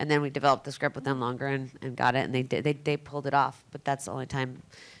 And then we developed the script with them longer and got it, and they pulled it off. But that's the only time,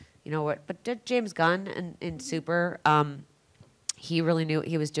 you know what? But did James Gunn in Super, he really knew what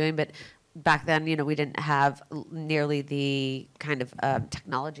he was doing, but back then, you know, we didn't have nearly the kind of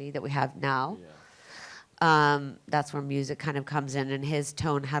technology that we have now. Yeah. That's where music kind of comes in, and his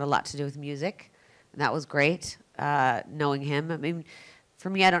tone had a lot to do with music. And that was great, knowing him. I mean, for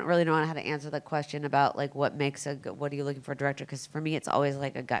me, I don't really know how to answer that question about like what makes what are you looking for a director? Because for me, it's always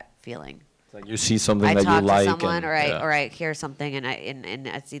like a gut feeling. It's like you see something I that talk you like, to someone, and, or I hear something, and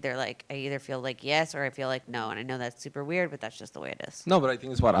it's either like I either feel like yes or I feel like no, and I know that's super weird, but that's just the way it is. No, but I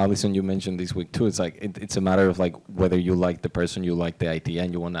think it's what Alison you mentioned this week too. It's like it's a matter of like whether you like the person, you like the idea,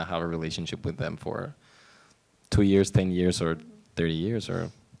 and you want to have a relationship with them for 2 years, 10 years, or 30 years,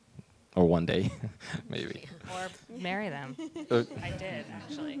 or one day, maybe. Or marry them. I did,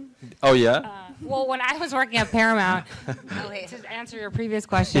 actually. Oh, yeah? Well, when I was working at Paramount, to answer your previous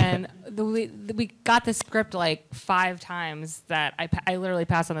question, we got the script like 5 times. That I literally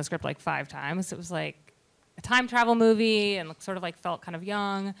passed on the script like 5 times. It was like a time travel movie and sort of like felt kind of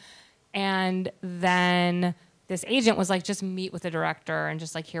young. And then this agent was like, just meet with the director and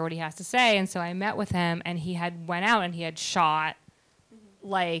just like hear what he has to say. And so I met with him, and he had went out and he had shot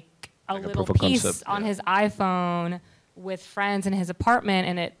like a little piece concept, on his iPhone with friends in his apartment,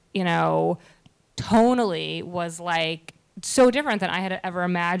 and it, you know, tonally was like so different than I had ever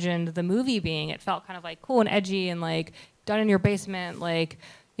imagined the movie being. It felt kind of like cool and edgy and like done in your basement, like,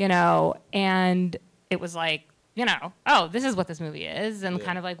 you know, and it was like, you know, oh, this is what this movie is, and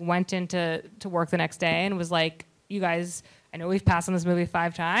kind of like went into work the next day and was like, you guys, I know we've passed on this movie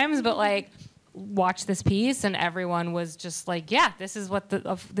 5 times, but like, watch this piece, and everyone was just like, yeah, this is what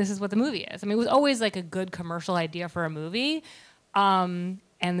the movie is. I mean, it was always like a good commercial idea for a movie, and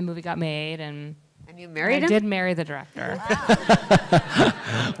the movie got made, and you married him? I did marry the director.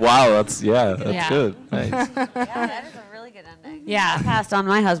 Wow, that's good. Nice. Yeah, that is a really good ending. Yeah, I passed on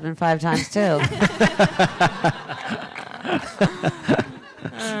my husband 5 times too.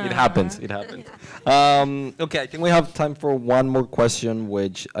 It happens. It happens. Okay, I think we have time for one more question,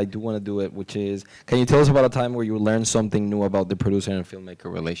 which I do want to do it, which is, can you tell us about a time where you learned something new about the producer and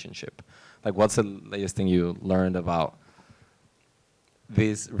filmmaker relationship? Like, what's the latest thing you learned about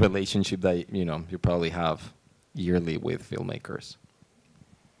this relationship that, you know, you probably have yearly with filmmakers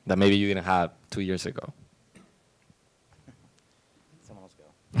that maybe you didn't have 2 years ago? Someone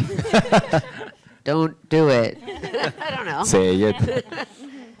else go. Don't do it. I don't know. Say it.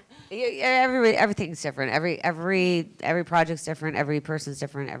 Everything's different. Every project's different. Every person's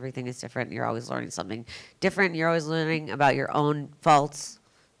different. Everything is different. You're always learning something different. You're always learning about your own faults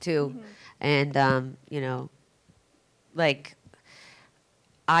too, and you know, like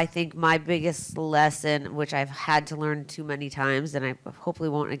I think my biggest lesson, which I've had to learn too many times, and I hopefully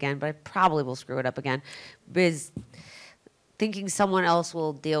won't again, but I probably will screw it up again, is thinking someone else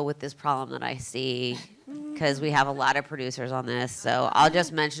will deal with this problem that I see, because we have a lot of producers on this. So I'll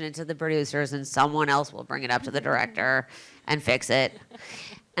just mention it to the producers, and someone else will bring it up to the director and fix it.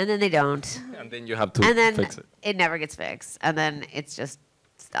 And then they don't. And then you have to fix it. It never gets fixed. And then it's just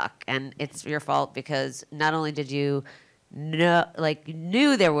stuck. And it's your fault, because not only did you know, like, you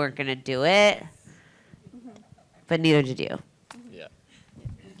knew they weren't going to do it, but neither did you.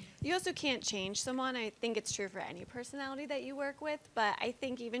 You also can't change someone. I think it's true for any personality that you work with, but I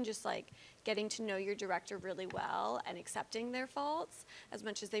think even just like getting to know your director really well and accepting their faults, as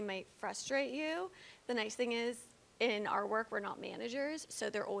much as they might frustrate you, the nice thing is in our work, we're not managers, so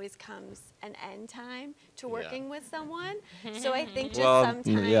there always comes an end time to working with someone. So I think just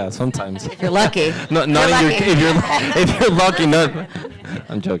sometimes. Yeah, sometimes. If you're lucky. Not if you're lucky, not.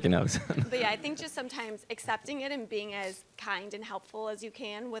 I'm joking, Alison. But yeah, I think just sometimes accepting it and being as kind and helpful as you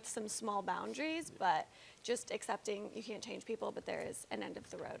can with some small boundaries, but just accepting you can't change people, but there is an end of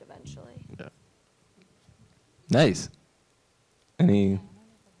the road eventually. Yeah. Nice. Any?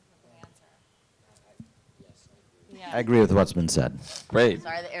 I agree with what's been said. Great.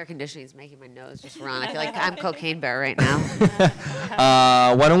 Sorry, the air conditioning is making my nose just run. I feel like I'm Cocaine Bear right now.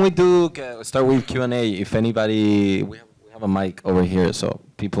 Why don't we start with Q&A? If anybody, we have a mic over here, so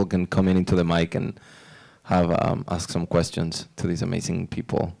people can come into the mic and have ask some questions to these amazing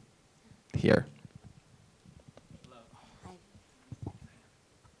people here.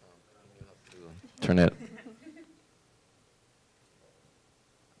 Turn it.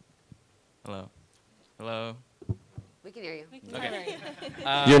 Hello. Hello. We can hear you. Okay.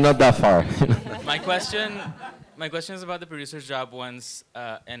 You're not that far. My question is about the producer's job once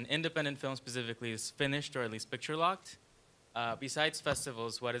an independent film specifically is finished or at least picture locked. Besides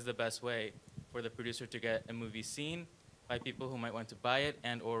festivals, what is the best way for the producer to get a movie seen by people who might want to buy it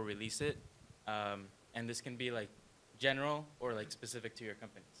and or release it? And this can be like general or like specific to your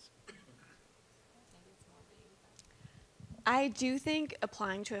companies. I do think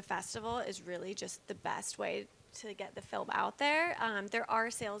applying to a festival is really just the best way to get the film out there. There are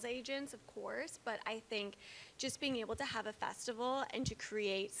sales agents, of course, but I think just being able to have a festival and to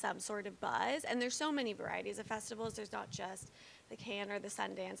create some sort of buzz, and there's so many varieties of festivals. There's not just the Cannes or the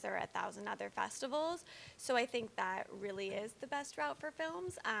Sundance. There are 1,000 other festivals. So I think that really is the best route for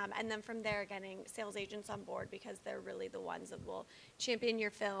films. And then from there, getting sales agents on board, because they're really the ones that will champion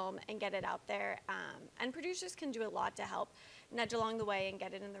your film and get it out there. And producers can do a lot to help nudge along the way and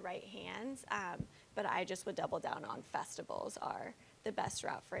get it in the right hands. But I just would double down on festivals are the best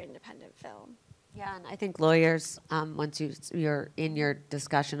route for independent film. Yeah, and I think lawyers, once you're in your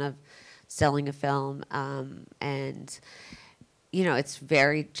discussion of selling a film, and you know, it's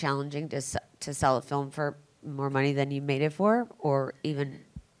very challenging to sell a film for more money than you made it for, or even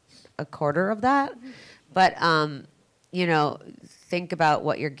a quarter of that. But you know, think about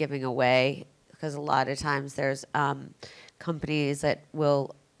what you're giving away, because a lot of times there's companies that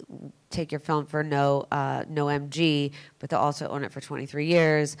will take your film for no MG, but they'll also own it for 23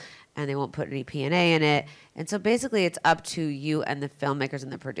 years, and they won't put any P&A in it. And so basically it's up to you and the filmmakers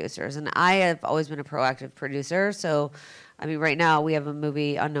and the producers. And I have always been a proactive producer. So, I mean, right now we have a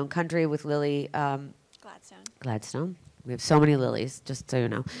movie, Unknown Country, with Lily Gladstone. We have so many Lilies, just so you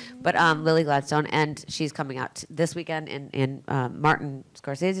know. But Lily Gladstone, and she's coming out this weekend in Martin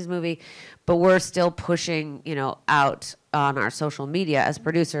Scorsese's movie. But we're still pushing, you know, out on our social media as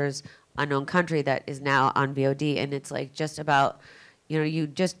producers, Unknown Country, that is now on VOD. And it's like just about, you know, you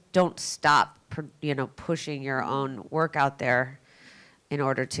just don't stop, you know, pushing your own work out there in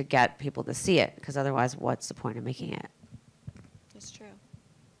order to get people to see it, because otherwise, what's the point of making it? It's true.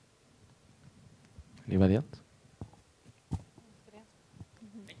 Anybody else?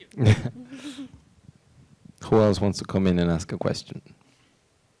 Who else wants to come in and ask a question?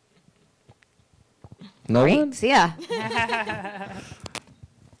 No Great. one? See ya. Thank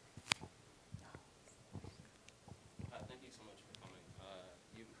you so much for coming.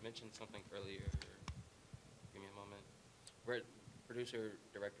 You mentioned something earlier. Give me a moment.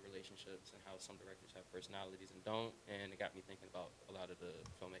 Producer-director relationships and how some directors have personalities and don't, and it got me thinking about a lot of the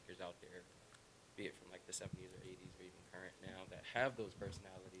filmmakers out there, be it from like the 70s or 80s or even current now, that have those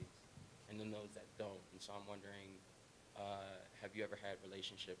personalities, and then those that don't. And so I'm wondering, have you ever had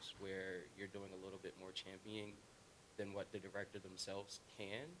relationships where you're doing a little bit more championing than what the director themselves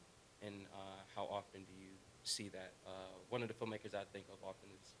can? And how often do you see that? One of the filmmakers I think of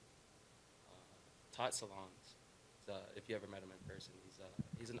often is Todd Solondz. If you ever met him in person,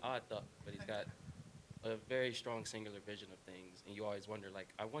 he's an odd duck, but he's got a very strong singular vision of things. And you always wonder, like,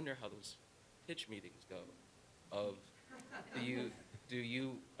 I wonder how those pitch meetings go. Of do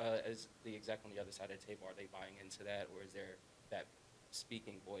you as the exec on the other side of the table, are they buying into that, or is there that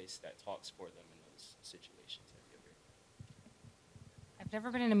speaking voice that talks for them in those situations? Have you ever? I've never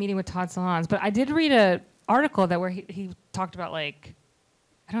been in a meeting with Todd Solondz, but I did read an article that where he talked about, like,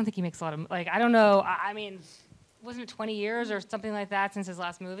 I don't think he makes a lot of, like, I don't know, I mean, wasn't it 20 years or something like that since his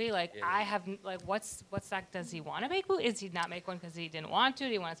last movie? Like, yeah. I have, like, what's that, does he want to make movies? Is he not make one because he didn't want to?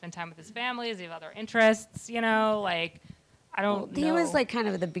 Do he want to spend time with his family? Does he have other interests, you know? Like, I don't know. He was, like, kind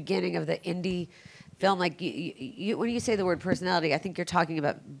of at the beginning of the indie film. Like, you, when you say the word personality, I think you're talking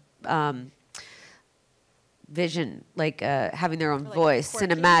about vision, like having their own voice,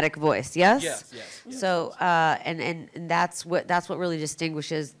 quirky. Cinematic voice. Yes. Yes. So and that's what really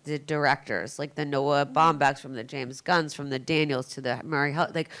distinguishes the directors, like the Noah Baumbachs from the James Gunns, from the Daniels to the Murray.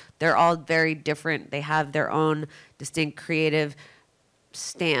 Like, they're all very different. They have their own distinct creative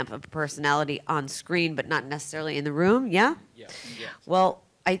stamp of personality on screen, but not necessarily in the room. Yeah. Yeah. Well,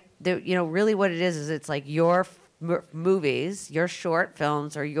 you know, really what it is it's like your movies, your short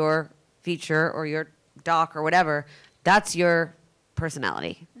films, or your feature, or your doc, or whatever. That's your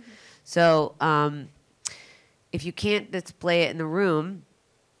personality. Mm-hmm. So if you can't display it in the room,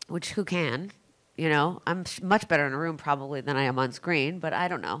 which who can? You know, I'm much better in a room probably than I am on screen, but I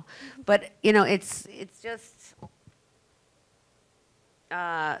don't know. But you know, it's just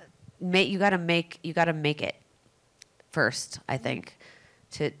you gotta make it first, I think,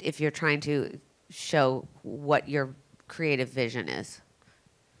 if you're trying to show what your creative vision is.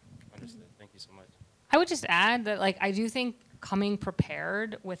 Understood. Thank you so much. I would just add that, like, I do think coming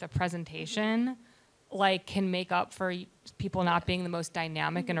prepared with a presentation, like, can make up for people not being the most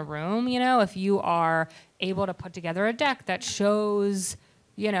dynamic in a room. You know, if you are able to put together a deck that shows,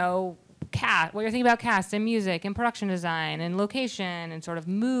 you know, what you're thinking about cast and music and production design and location and sort of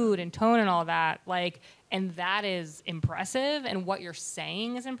mood and tone and all that, like, and that is impressive, and what you're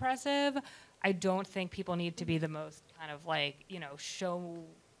saying is impressive, I don't think people need to be the most kind of, like, you know, show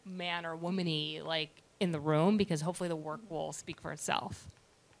man or womany, like, in the room, because hopefully the work will speak for itself.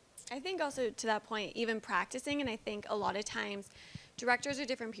 I think also to that point, even practicing, and I think a lot of times directors or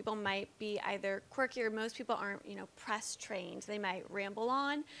different people might be either quirky or most people aren't, press trained. They might ramble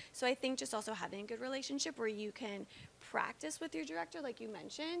on. So I think just also having a good relationship where you can practice with your director, like you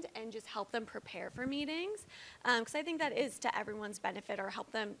mentioned, and just help them prepare for meetings. Because I think that is to everyone's benefit, or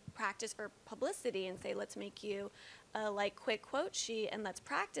help them practice for publicity and say, let's make you a quick quote sheet and let's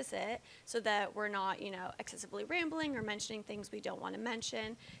practice it so that we're not, excessively rambling or mentioning things we don't want to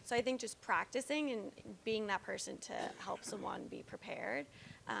mention. So I think just practicing and being that person to help someone be prepared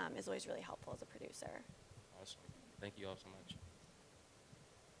is always really helpful as a producer. Awesome. Thank you all so much.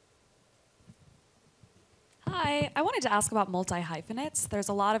 Hi, I wanted to ask about multi-hyphenates. There's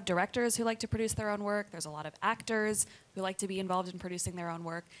a lot of directors who like to produce their own work. There's a lot of actors who like to be involved in producing their own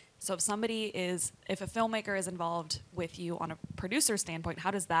work. So if a filmmaker is involved with you on a producer standpoint,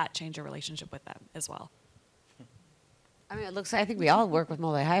 how does that change your relationship with them as well? I mean, I think we all work with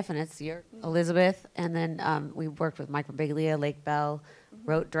multi-hyphenates. You're Elizabeth, and then we worked with Mike Birbiglia, Lake Bell,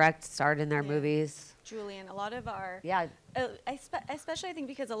 wrote, direct, starred in their movies. Julian, a lot of our, Yeah. especially I think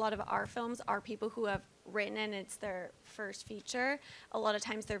because a lot of our films are people who have written and it's their first feature. A lot of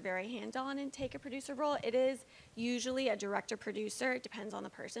times they're very hands-on and take a producer role. It is usually a director-producer. It depends on the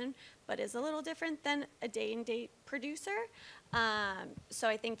person, but is a little different than a day-and-date producer. So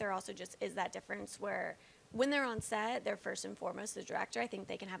I think there also just is that difference where when they're on set, they're first and foremost the director. I think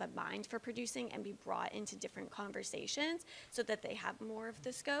they can have a mind for producing and be brought into different conversations so that they have more of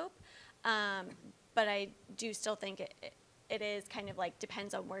the scope. But I do still think it is kind of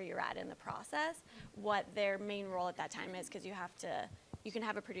depends on where you're at in the process, what their main role at that time is, because you can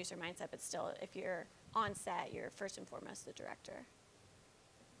have a producer mindset, but still, if you're on set, you're first and foremost the director.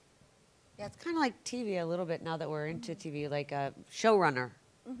 Yeah, it's kind of like TV a little bit now that we're into TV, like a showrunner.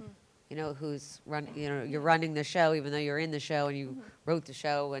 Who's you're running the show, even though you're in the show and you wrote the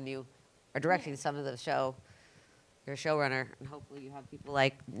show and you are directing some of the show. You're a showrunner, and hopefully you have people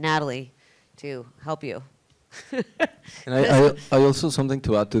like Natalie to help you. And I also, something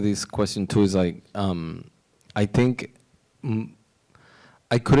to add to this question too is I think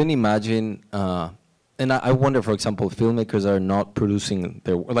I couldn't imagine, and I wonder, for example, filmmakers are not producing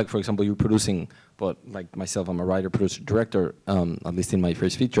their, for example, you're producing, but like myself, I'm a writer, producer, director, at least in my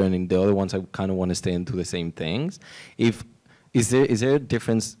first feature, and in the other ones I kind of want to stay into the same things. Is there a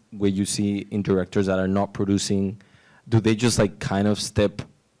difference where you see in directors that are not producing, do they just kind of step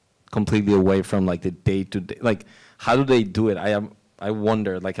completely away from the day-to-day, how do they do it? I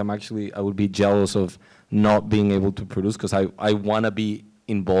wonder, I would be jealous of not being able to produce, because I want to be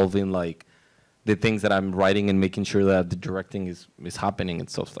involved in the things that I'm writing and making sure that the directing is happening and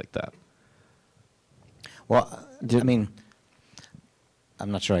stuff like that. Well, I mean, I'm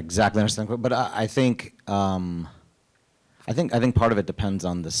not sure I exactly understand, but I think part of it depends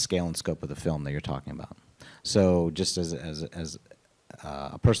on the scale and scope of the film that you're talking about. So just as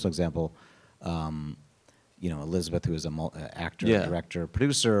a personal example, Elizabeth, who is an actor, director,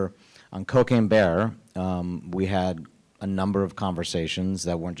 producer, on Cocaine Bear, we had a number of conversations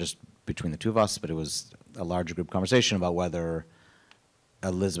that weren't just between the two of us, but it was a larger group conversation about whether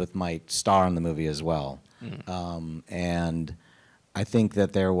Elizabeth might star in the movie as well. And I think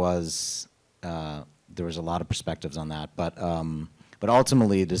that there was a lot of perspectives on that, but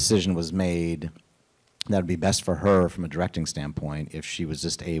ultimately the decision was made that would be best for her from a directing standpoint if she was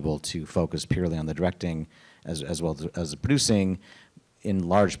just able to focus purely on the directing as well as the producing, in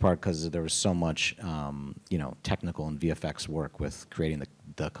large part because there was so much technical and VFX work with creating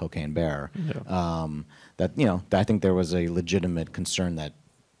the Cocaine Bear. That I think there was a legitimate concern that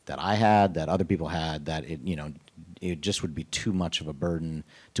I had, that other people had, that it just would be too much of a burden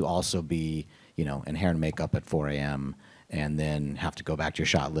to also be in hair and makeup at 4 a.m. and then have to go back to your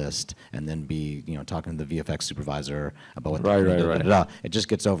shot list and then be talking to the VFX supervisor about what right. It just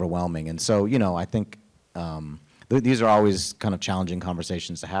gets overwhelming. And so I think these are always kind of challenging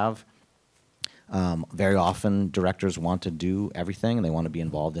conversations to have. Very often directors want to do everything and they want to be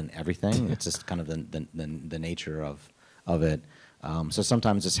involved in everything. It's just kind of the nature of it. So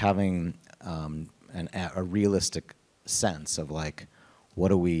sometimes just having a realistic sense of what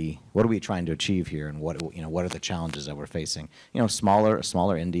are we trying to achieve here, and what are the challenges that we're facing. Smaller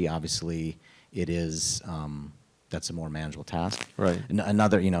indie, obviously it is that's a more manageable task. Right.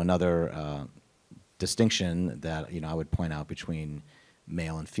 Another distinction that I would point out between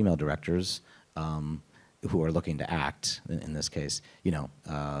male and female directors who are looking to act, in this case, you know,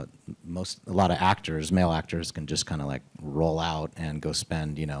 a lot of actors, male actors, can just kind of like roll out and go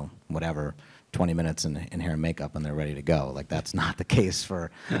spend, you know, whatever, 20 minutes in hair and makeup and they're ready to go. Like, that's not the case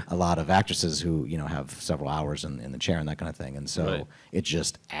for a lot of actresses who, you know, have several hours in the chair and that kind of thing. And so Right. it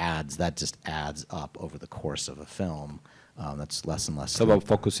just adds up over the course of a film. That's less and less. It's about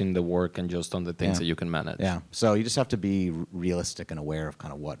focusing the work and just on the things that you can manage. Yeah, so you just have to be realistic and aware of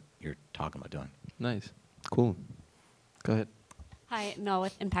kind of what you're talking about doing. Nice. Cool. Go ahead. Hi, Mel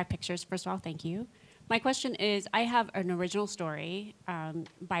with Impact Pictures. First of all, thank you. My question is, I have an original story,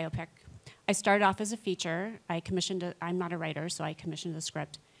 biopic. I started off as a feature. I'm not a writer, so I commissioned the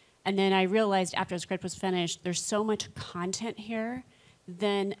script. And then I realized after the script was finished, there's so much content here,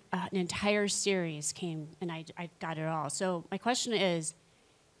 then an entire series came and I got it all. So my question is,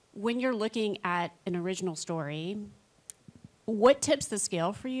 when you're looking at an original story, what tips the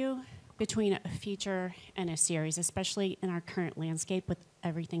scale for you between a feature and a series, especially in our current landscape with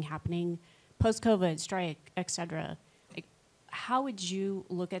everything happening, post-COVID, strike, et cetera? Like, how would you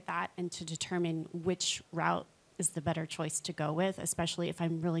look at that and to determine which route is the better choice to go with, especially if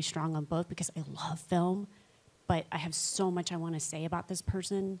I'm really strong on both, because I love film, but I have so much I want to say about this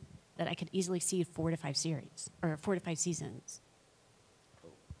person that I could easily see 4 to 5 series or 4 to 5 seasons.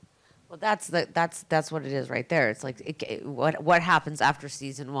 Well, that's what it is right there. It's like what happens after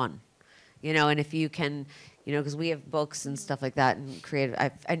season 1, you know, and if you can, you know, because we have books and stuff like that and creative,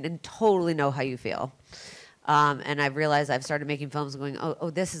 I totally know how you feel. And I've realized I've started making films and going, oh,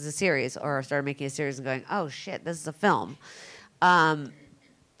 this is a series, or I started making a series and going, oh shit, this is a film.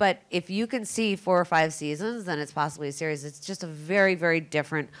 But if you can see 4 or 5 seasons, then it's possibly a series. It's just a very, very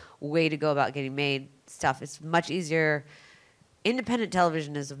different way to go about getting made stuff. It's much easier. Independent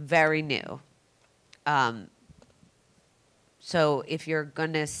television is very new. So if you're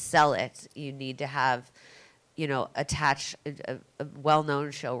going to sell it, you need to have, you know, attach a well-known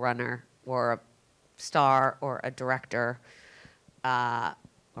showrunner or a star or a director or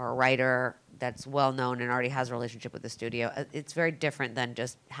a writer that's well-known and already has a relationship with the studio. It's very different than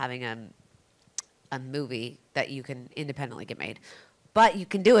just having a movie that you can independently get made. But you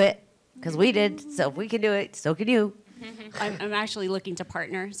can do it, because we did. So if we can do it, so can you. I'm actually looking to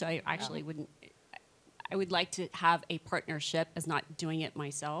partner, so I actually wouldn't. I would like to have a partnership as not doing it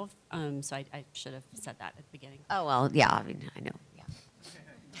myself. So I should have said that at the beginning. Oh, well, yeah, I mean, I know. Yeah.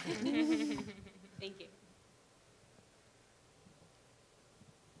 Thank you.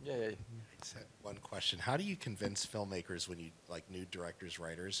 Yeah. I just had one question. How do you convince filmmakers when you, like, new directors,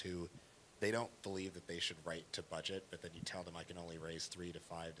 writers who they don't believe that they should write to budget, but then you tell them I can only raise 3 to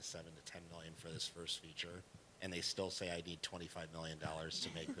 5 to 7 to 10 million for this first feature, and they still say I need $25 million to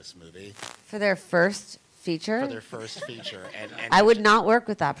make this movie? For their first feature? For their first feature. And I would not work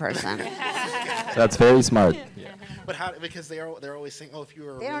with that person. That's very smart. Yeah. But how, because they're always saying, oh, if you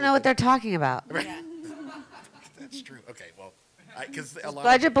were They don't know what they're talking about. That's true. Okay, well, because a lot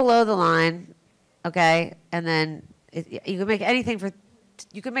Budget below the line, okay, and then you can make anything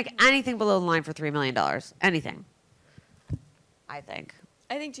below the line for $3 million. Anything. I think.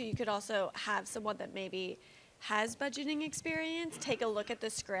 I think too, you could also have someone that maybe has budgeting experience take a look at the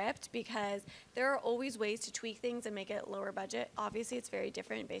script, because there are always ways to tweak things and make it lower budget. Obviously, it's very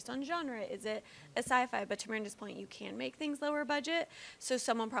different based on genre. Is it a sci-fi? But to Miranda's point, you can make things lower budget. So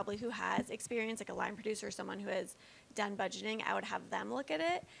someone probably who has experience, like a line producer, someone who has done budgeting, I would have them look at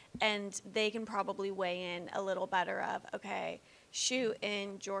it, and they can probably weigh in a little better of, okay, shoot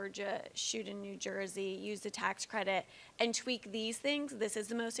in Georgia, shoot in New Jersey, use the tax credit, and tweak these things. This is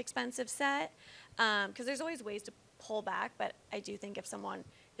the most expensive set. Because there's always ways to pull back, but I do think if someone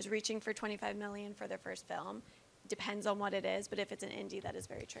is reaching for $25 million for their first film, depends on what it is, but if it's an indie, that is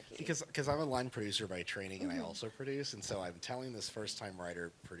very tricky. Because I'm a line producer by training, and I also produce, and so I'm telling this first-time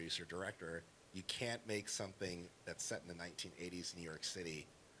writer, producer, director, you can't make something that's set in the 1980s New York City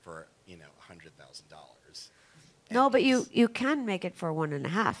for, you know, $100,000. No, but you can make it for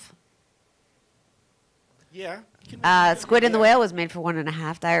 1.5. Yeah. Squid and the Whale was made for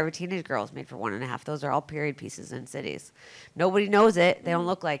 1.5. Diary of a Teenage Girl was made for 1.5. Those are all period pieces in cities. Nobody knows it. They don't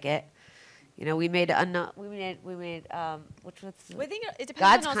look like it. You know, we made which was Well, I think it depends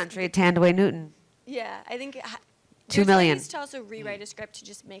God's on also Country, Tandaway Newton. Yeah, I think $2 million. Ways to also rewrite a script to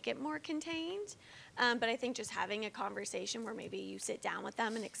just make it more contained. But I think just having a conversation where maybe you sit down with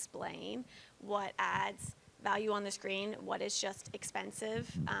them and explain what adds value on the screen, what is just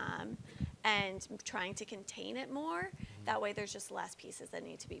expensive, and trying to contain it more, That way there's just less pieces that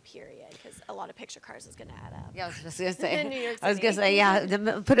need to be period, because a lot of picture cars is going to add up. Yeah, I was just gonna say. In New York I was gonna City. say,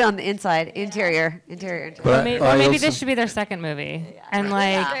 yeah. Put it on the inside, interior. But Or maybe, I maybe also- this should be their second movie, and Yeah,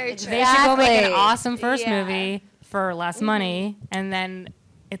 like very they true. should go make an Exactly. awesome first Yeah. movie for less money, and then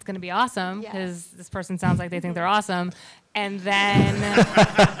it's gonna be awesome Yeah. because this person sounds like they think they're awesome, and then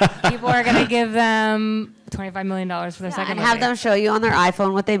people are gonna give them $25 million for their second And movie. have them show you on their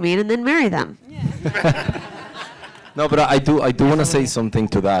iPhone what they mean, and then marry them. No, but I do want to say something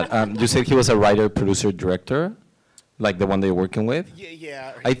to that. You said he was a writer, producer, director, like the one that you're working with.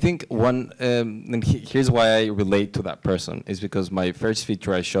 Yeah. I think one, and here's why I relate to that person, is because my first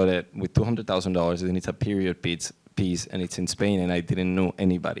feature, I shot it with $200,000, and it's a period piece, and it's in Spain, and I didn't know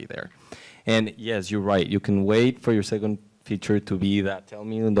anybody there. And yes, you're right. You can wait for your second feature to be that $10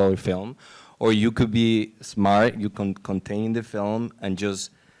 million film, or you could be smart. You can contain the film and just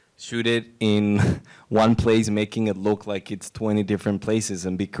shoot it in one place, making it look like it's 20 different places,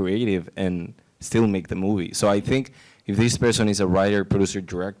 and be creative and still make the movie. So I think if this person is a writer, producer,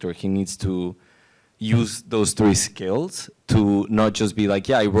 director, he needs to use those three skills to not just be like,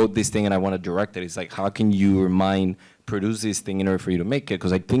 yeah, I wrote this thing and I want to direct it. It's like, how can your mind produce this thing in order for you to make it?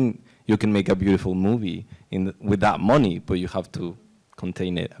 Because I think you can make a beautiful movie with that money, but you have to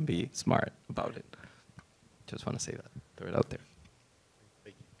contain it and be smart about it. Just want to say that, throw it out there.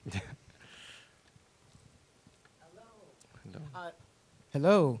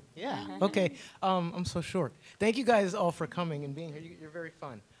 Hello. Yeah. Okay. I'm so short. Thank you guys all for coming and being here. You're very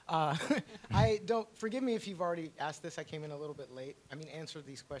fun. Forgive me if you've already asked this. I came in a little bit late. Answered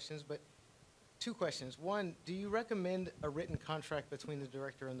these questions, but two questions. One, do you recommend a written contract between the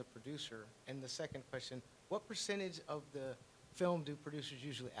director and the producer? And the second question, what percentage of the film do producers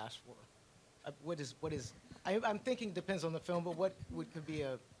usually ask for? I'm thinking depends on the film, but what could be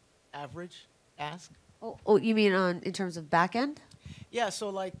a average ask? Oh, you mean in terms of back end? Yeah, so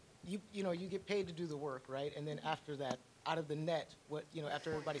like you get paid to do the work, right? And then after that, out of the net,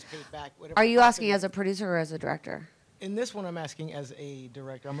 after everybody's paid back, whatever. Are you asking as a producer or as a director? In this one, I'm asking as a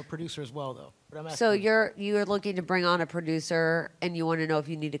director. I'm a producer as well, though. But I'm asking. So you're looking to bring on a producer, and you want to know if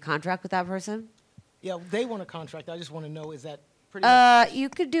you need a contract with that person? Yeah, they want a contract. I just want to know, is that pretty much? You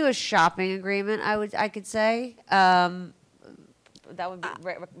could do a shopping agreement. I could say. That would be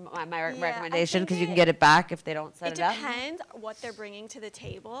my recommendation, because you can get it back if they don't set it up. It depends what they're bringing to the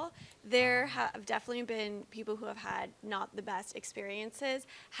table. There have definitely been people who have had not the best experiences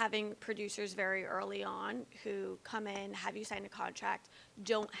having producers very early on who come in, have you sign a contract,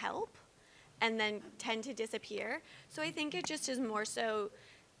 don't help, and then tend to disappear. So I think it just is more so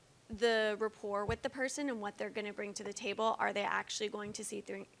the rapport with the person and what they're going to bring to the table. Are they actually going to see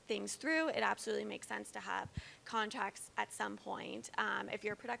things through? It absolutely makes sense to have contracts at some point. If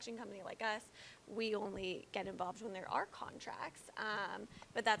you're a production company like us, we only get involved when there are contracts.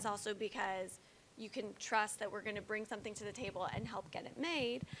 But that's also because you can trust that we're going to bring something to the table and help get it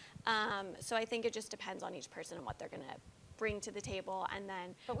made. So I think it just depends on each person and what they're going to bring to the table. And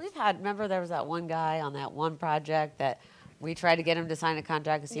then, But remember there was that one guy on that one project that we tried to get him to sign a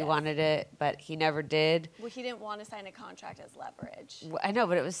contract because he Yes. wanted it, but he never did. well, he didn't want to sign a contract as leverage. I know,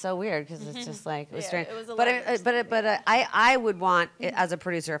 but it was so weird because it's just like, it was Yeah, strange. it was a But leverage thing, I would want, as a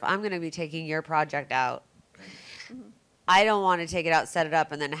producer, if I'm going to be taking your project out, I don't want to take it out, set it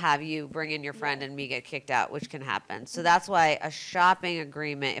up, and then have you bring in your friend and me get kicked out, which can happen. So that's why a shopping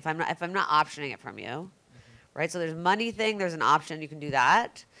agreement, if I'm not optioning it from you, right? So there's money thing, there's an option, you can do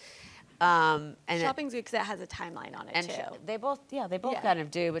that. And Shopping's good because it has a timeline on it and too. they both Yeah. kind of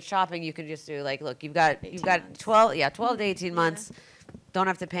do, but shopping you can just do like, look, you've got 18 months. 12 to 18 months, don't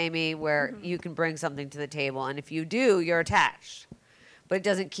have to pay me, where you can bring something to the table, and if you do, you're attached. But it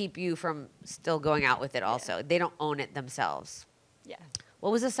doesn't keep you from still going out with it also. They don't own it themselves. Yeah.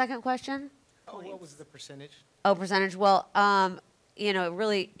 What was the second question? What was the percentage? Oh, percentage. Well,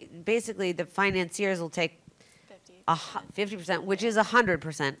 really, basically, the financiers will take 50%, which is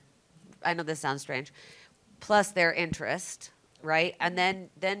 100%. I know this sounds strange, plus their interest, right? And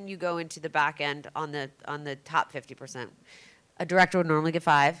then you go into the back end on the top 50%. A director would normally get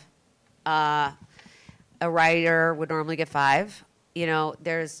 5. A writer would normally get 5. If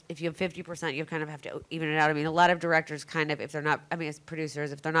you have 50%, you kind of have to even it out. A lot of directors kind of, as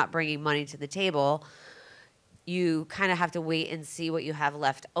producers, if they're not bringing money to the table, you kind of have to wait and see what you have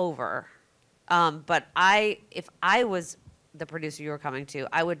left over. But if I was the producer you were coming to,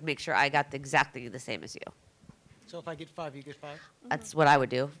 I would make sure I got exactly the same as you. So if I get 5, you get 5? That's what I would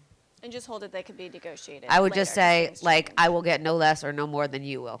do. And just hold it, they could be negotiated. I would just later, say, like, I will get no less or no more than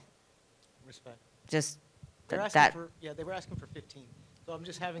you will. Respect. Just They're that. asking they were asking for 15. So I'm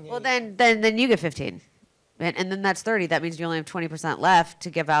just having Well, then you get 15. And then that's 30. That means you only have 20% left to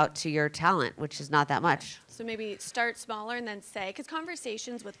give out to your talent, which is not that much. So maybe start smaller and then say, because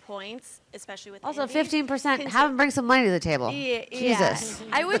conversations with points, especially with Also, indies, 15%, can have them bring some money to the table. Yeah, Jesus.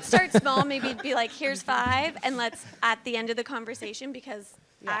 I would start small, maybe be like, here's 5, and let's, at the end of the conversation, because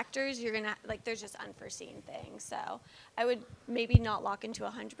actors, you're going to, like, there's just unforeseen things. So I would maybe not lock into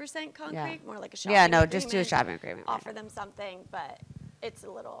 100% concrete, more like a shopping agreement. Yeah, no, just do a shopping agreement. Offer them something, but it's a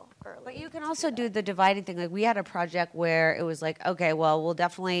little early. But you can also do the dividing thing. Like, we had a project where it was like, okay, well,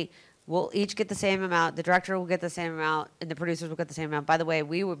 we'll each get the same amount. The director will get the same amount, and the producers will get the same amount. By the way,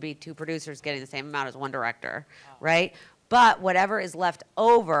 we would be 2 producers getting the same amount as 1 director, right? But whatever is left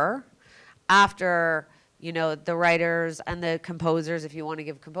over after, you know, the writers and the composers, if you want to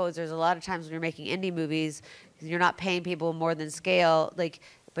give composers, a lot of times when you're making indie movies, you're not paying people more than scale, like,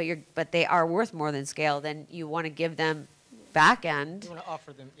 but they are worth more than scale, then you want to give them back end. You want to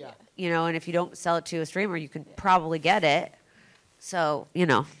offer them, yeah. You know, and if you don't sell it to a streamer, you can probably get it. So, you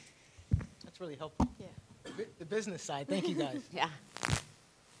know. That's really helpful. Yeah. The business side, thank you guys. Yeah.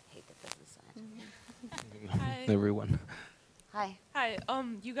 Hate the business side. Hi. Everyone. Hi. Hi.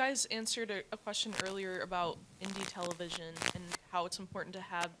 You guys answered a question earlier about indie television and how it's important to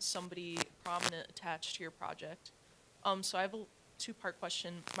have somebody prominent attached to your project. So I have a 2-part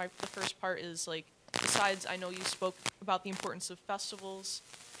question. The first part is, like, besides, I know you spoke about the importance of festivals.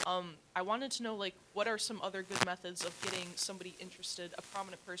 I wanted to know, like, what are some other good methods of getting somebody interested, a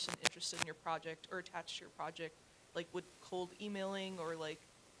prominent person interested in your project or attached to your project? Like, would cold emailing or, like,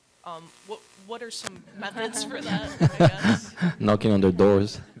 what are some methods for that, I guess? Knocking on their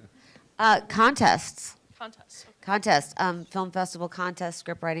doors. Contests. Contests. Okay. Contests. Film festival contests,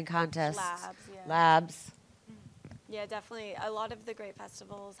 script writing contests. Labs, yeah. Labs. Yeah, definitely. A lot of the great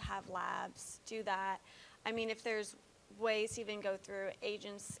festivals have labs, do that. I mean, if there's ways to even go through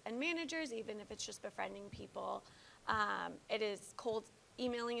agents and managers, even if it's just befriending people, it is cold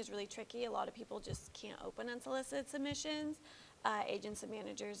emailing is really tricky. A lot of people just can't open unsolicited submissions. Agents and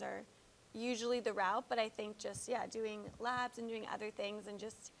managers are usually the route, but I think just, doing labs and doing other things and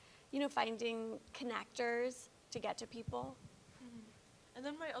just, you know, finding connectors to get to people. Mm-hmm. And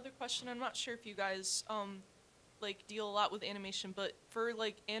then my other question, I'm not sure if you guys like deal a lot with animation, but for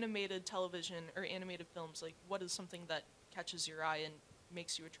like animated television or animated films, like what is something that catches your eye and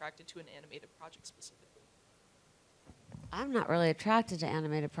makes you attracted to an animated project specifically? I'm not really attracted to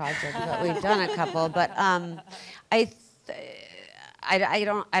animated projects, but we've done a couple. But I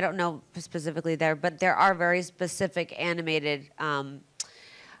don't know specifically there, but there are very specific animated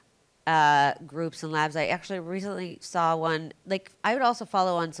groups and labs. I actually recently saw one. Like, I would also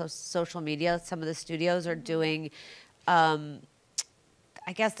follow on social media. Some of the studios are doing. I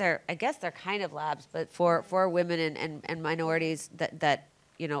guess they're kind of labs, but for women and minorities that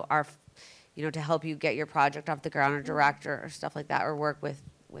you know are, you know, to help you get your project off the ground, or director or stuff like that, or work with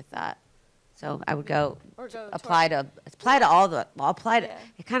that. So I would apply to all the.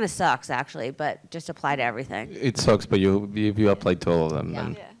 It kind of sucks actually, but just apply to everything. It sucks, but if you apply to all of them,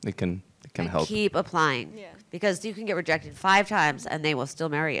 then it can help. Keep applying, because you can get rejected 5 times and they will still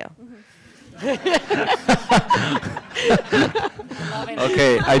marry you.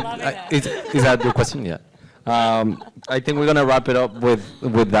 Okay, is that your question? Yeah. I think we're gonna wrap it up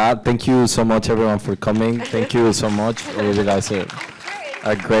with that. Thank you so much, everyone, for coming. Thank you so much. All you guys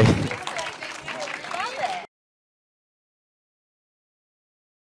are great.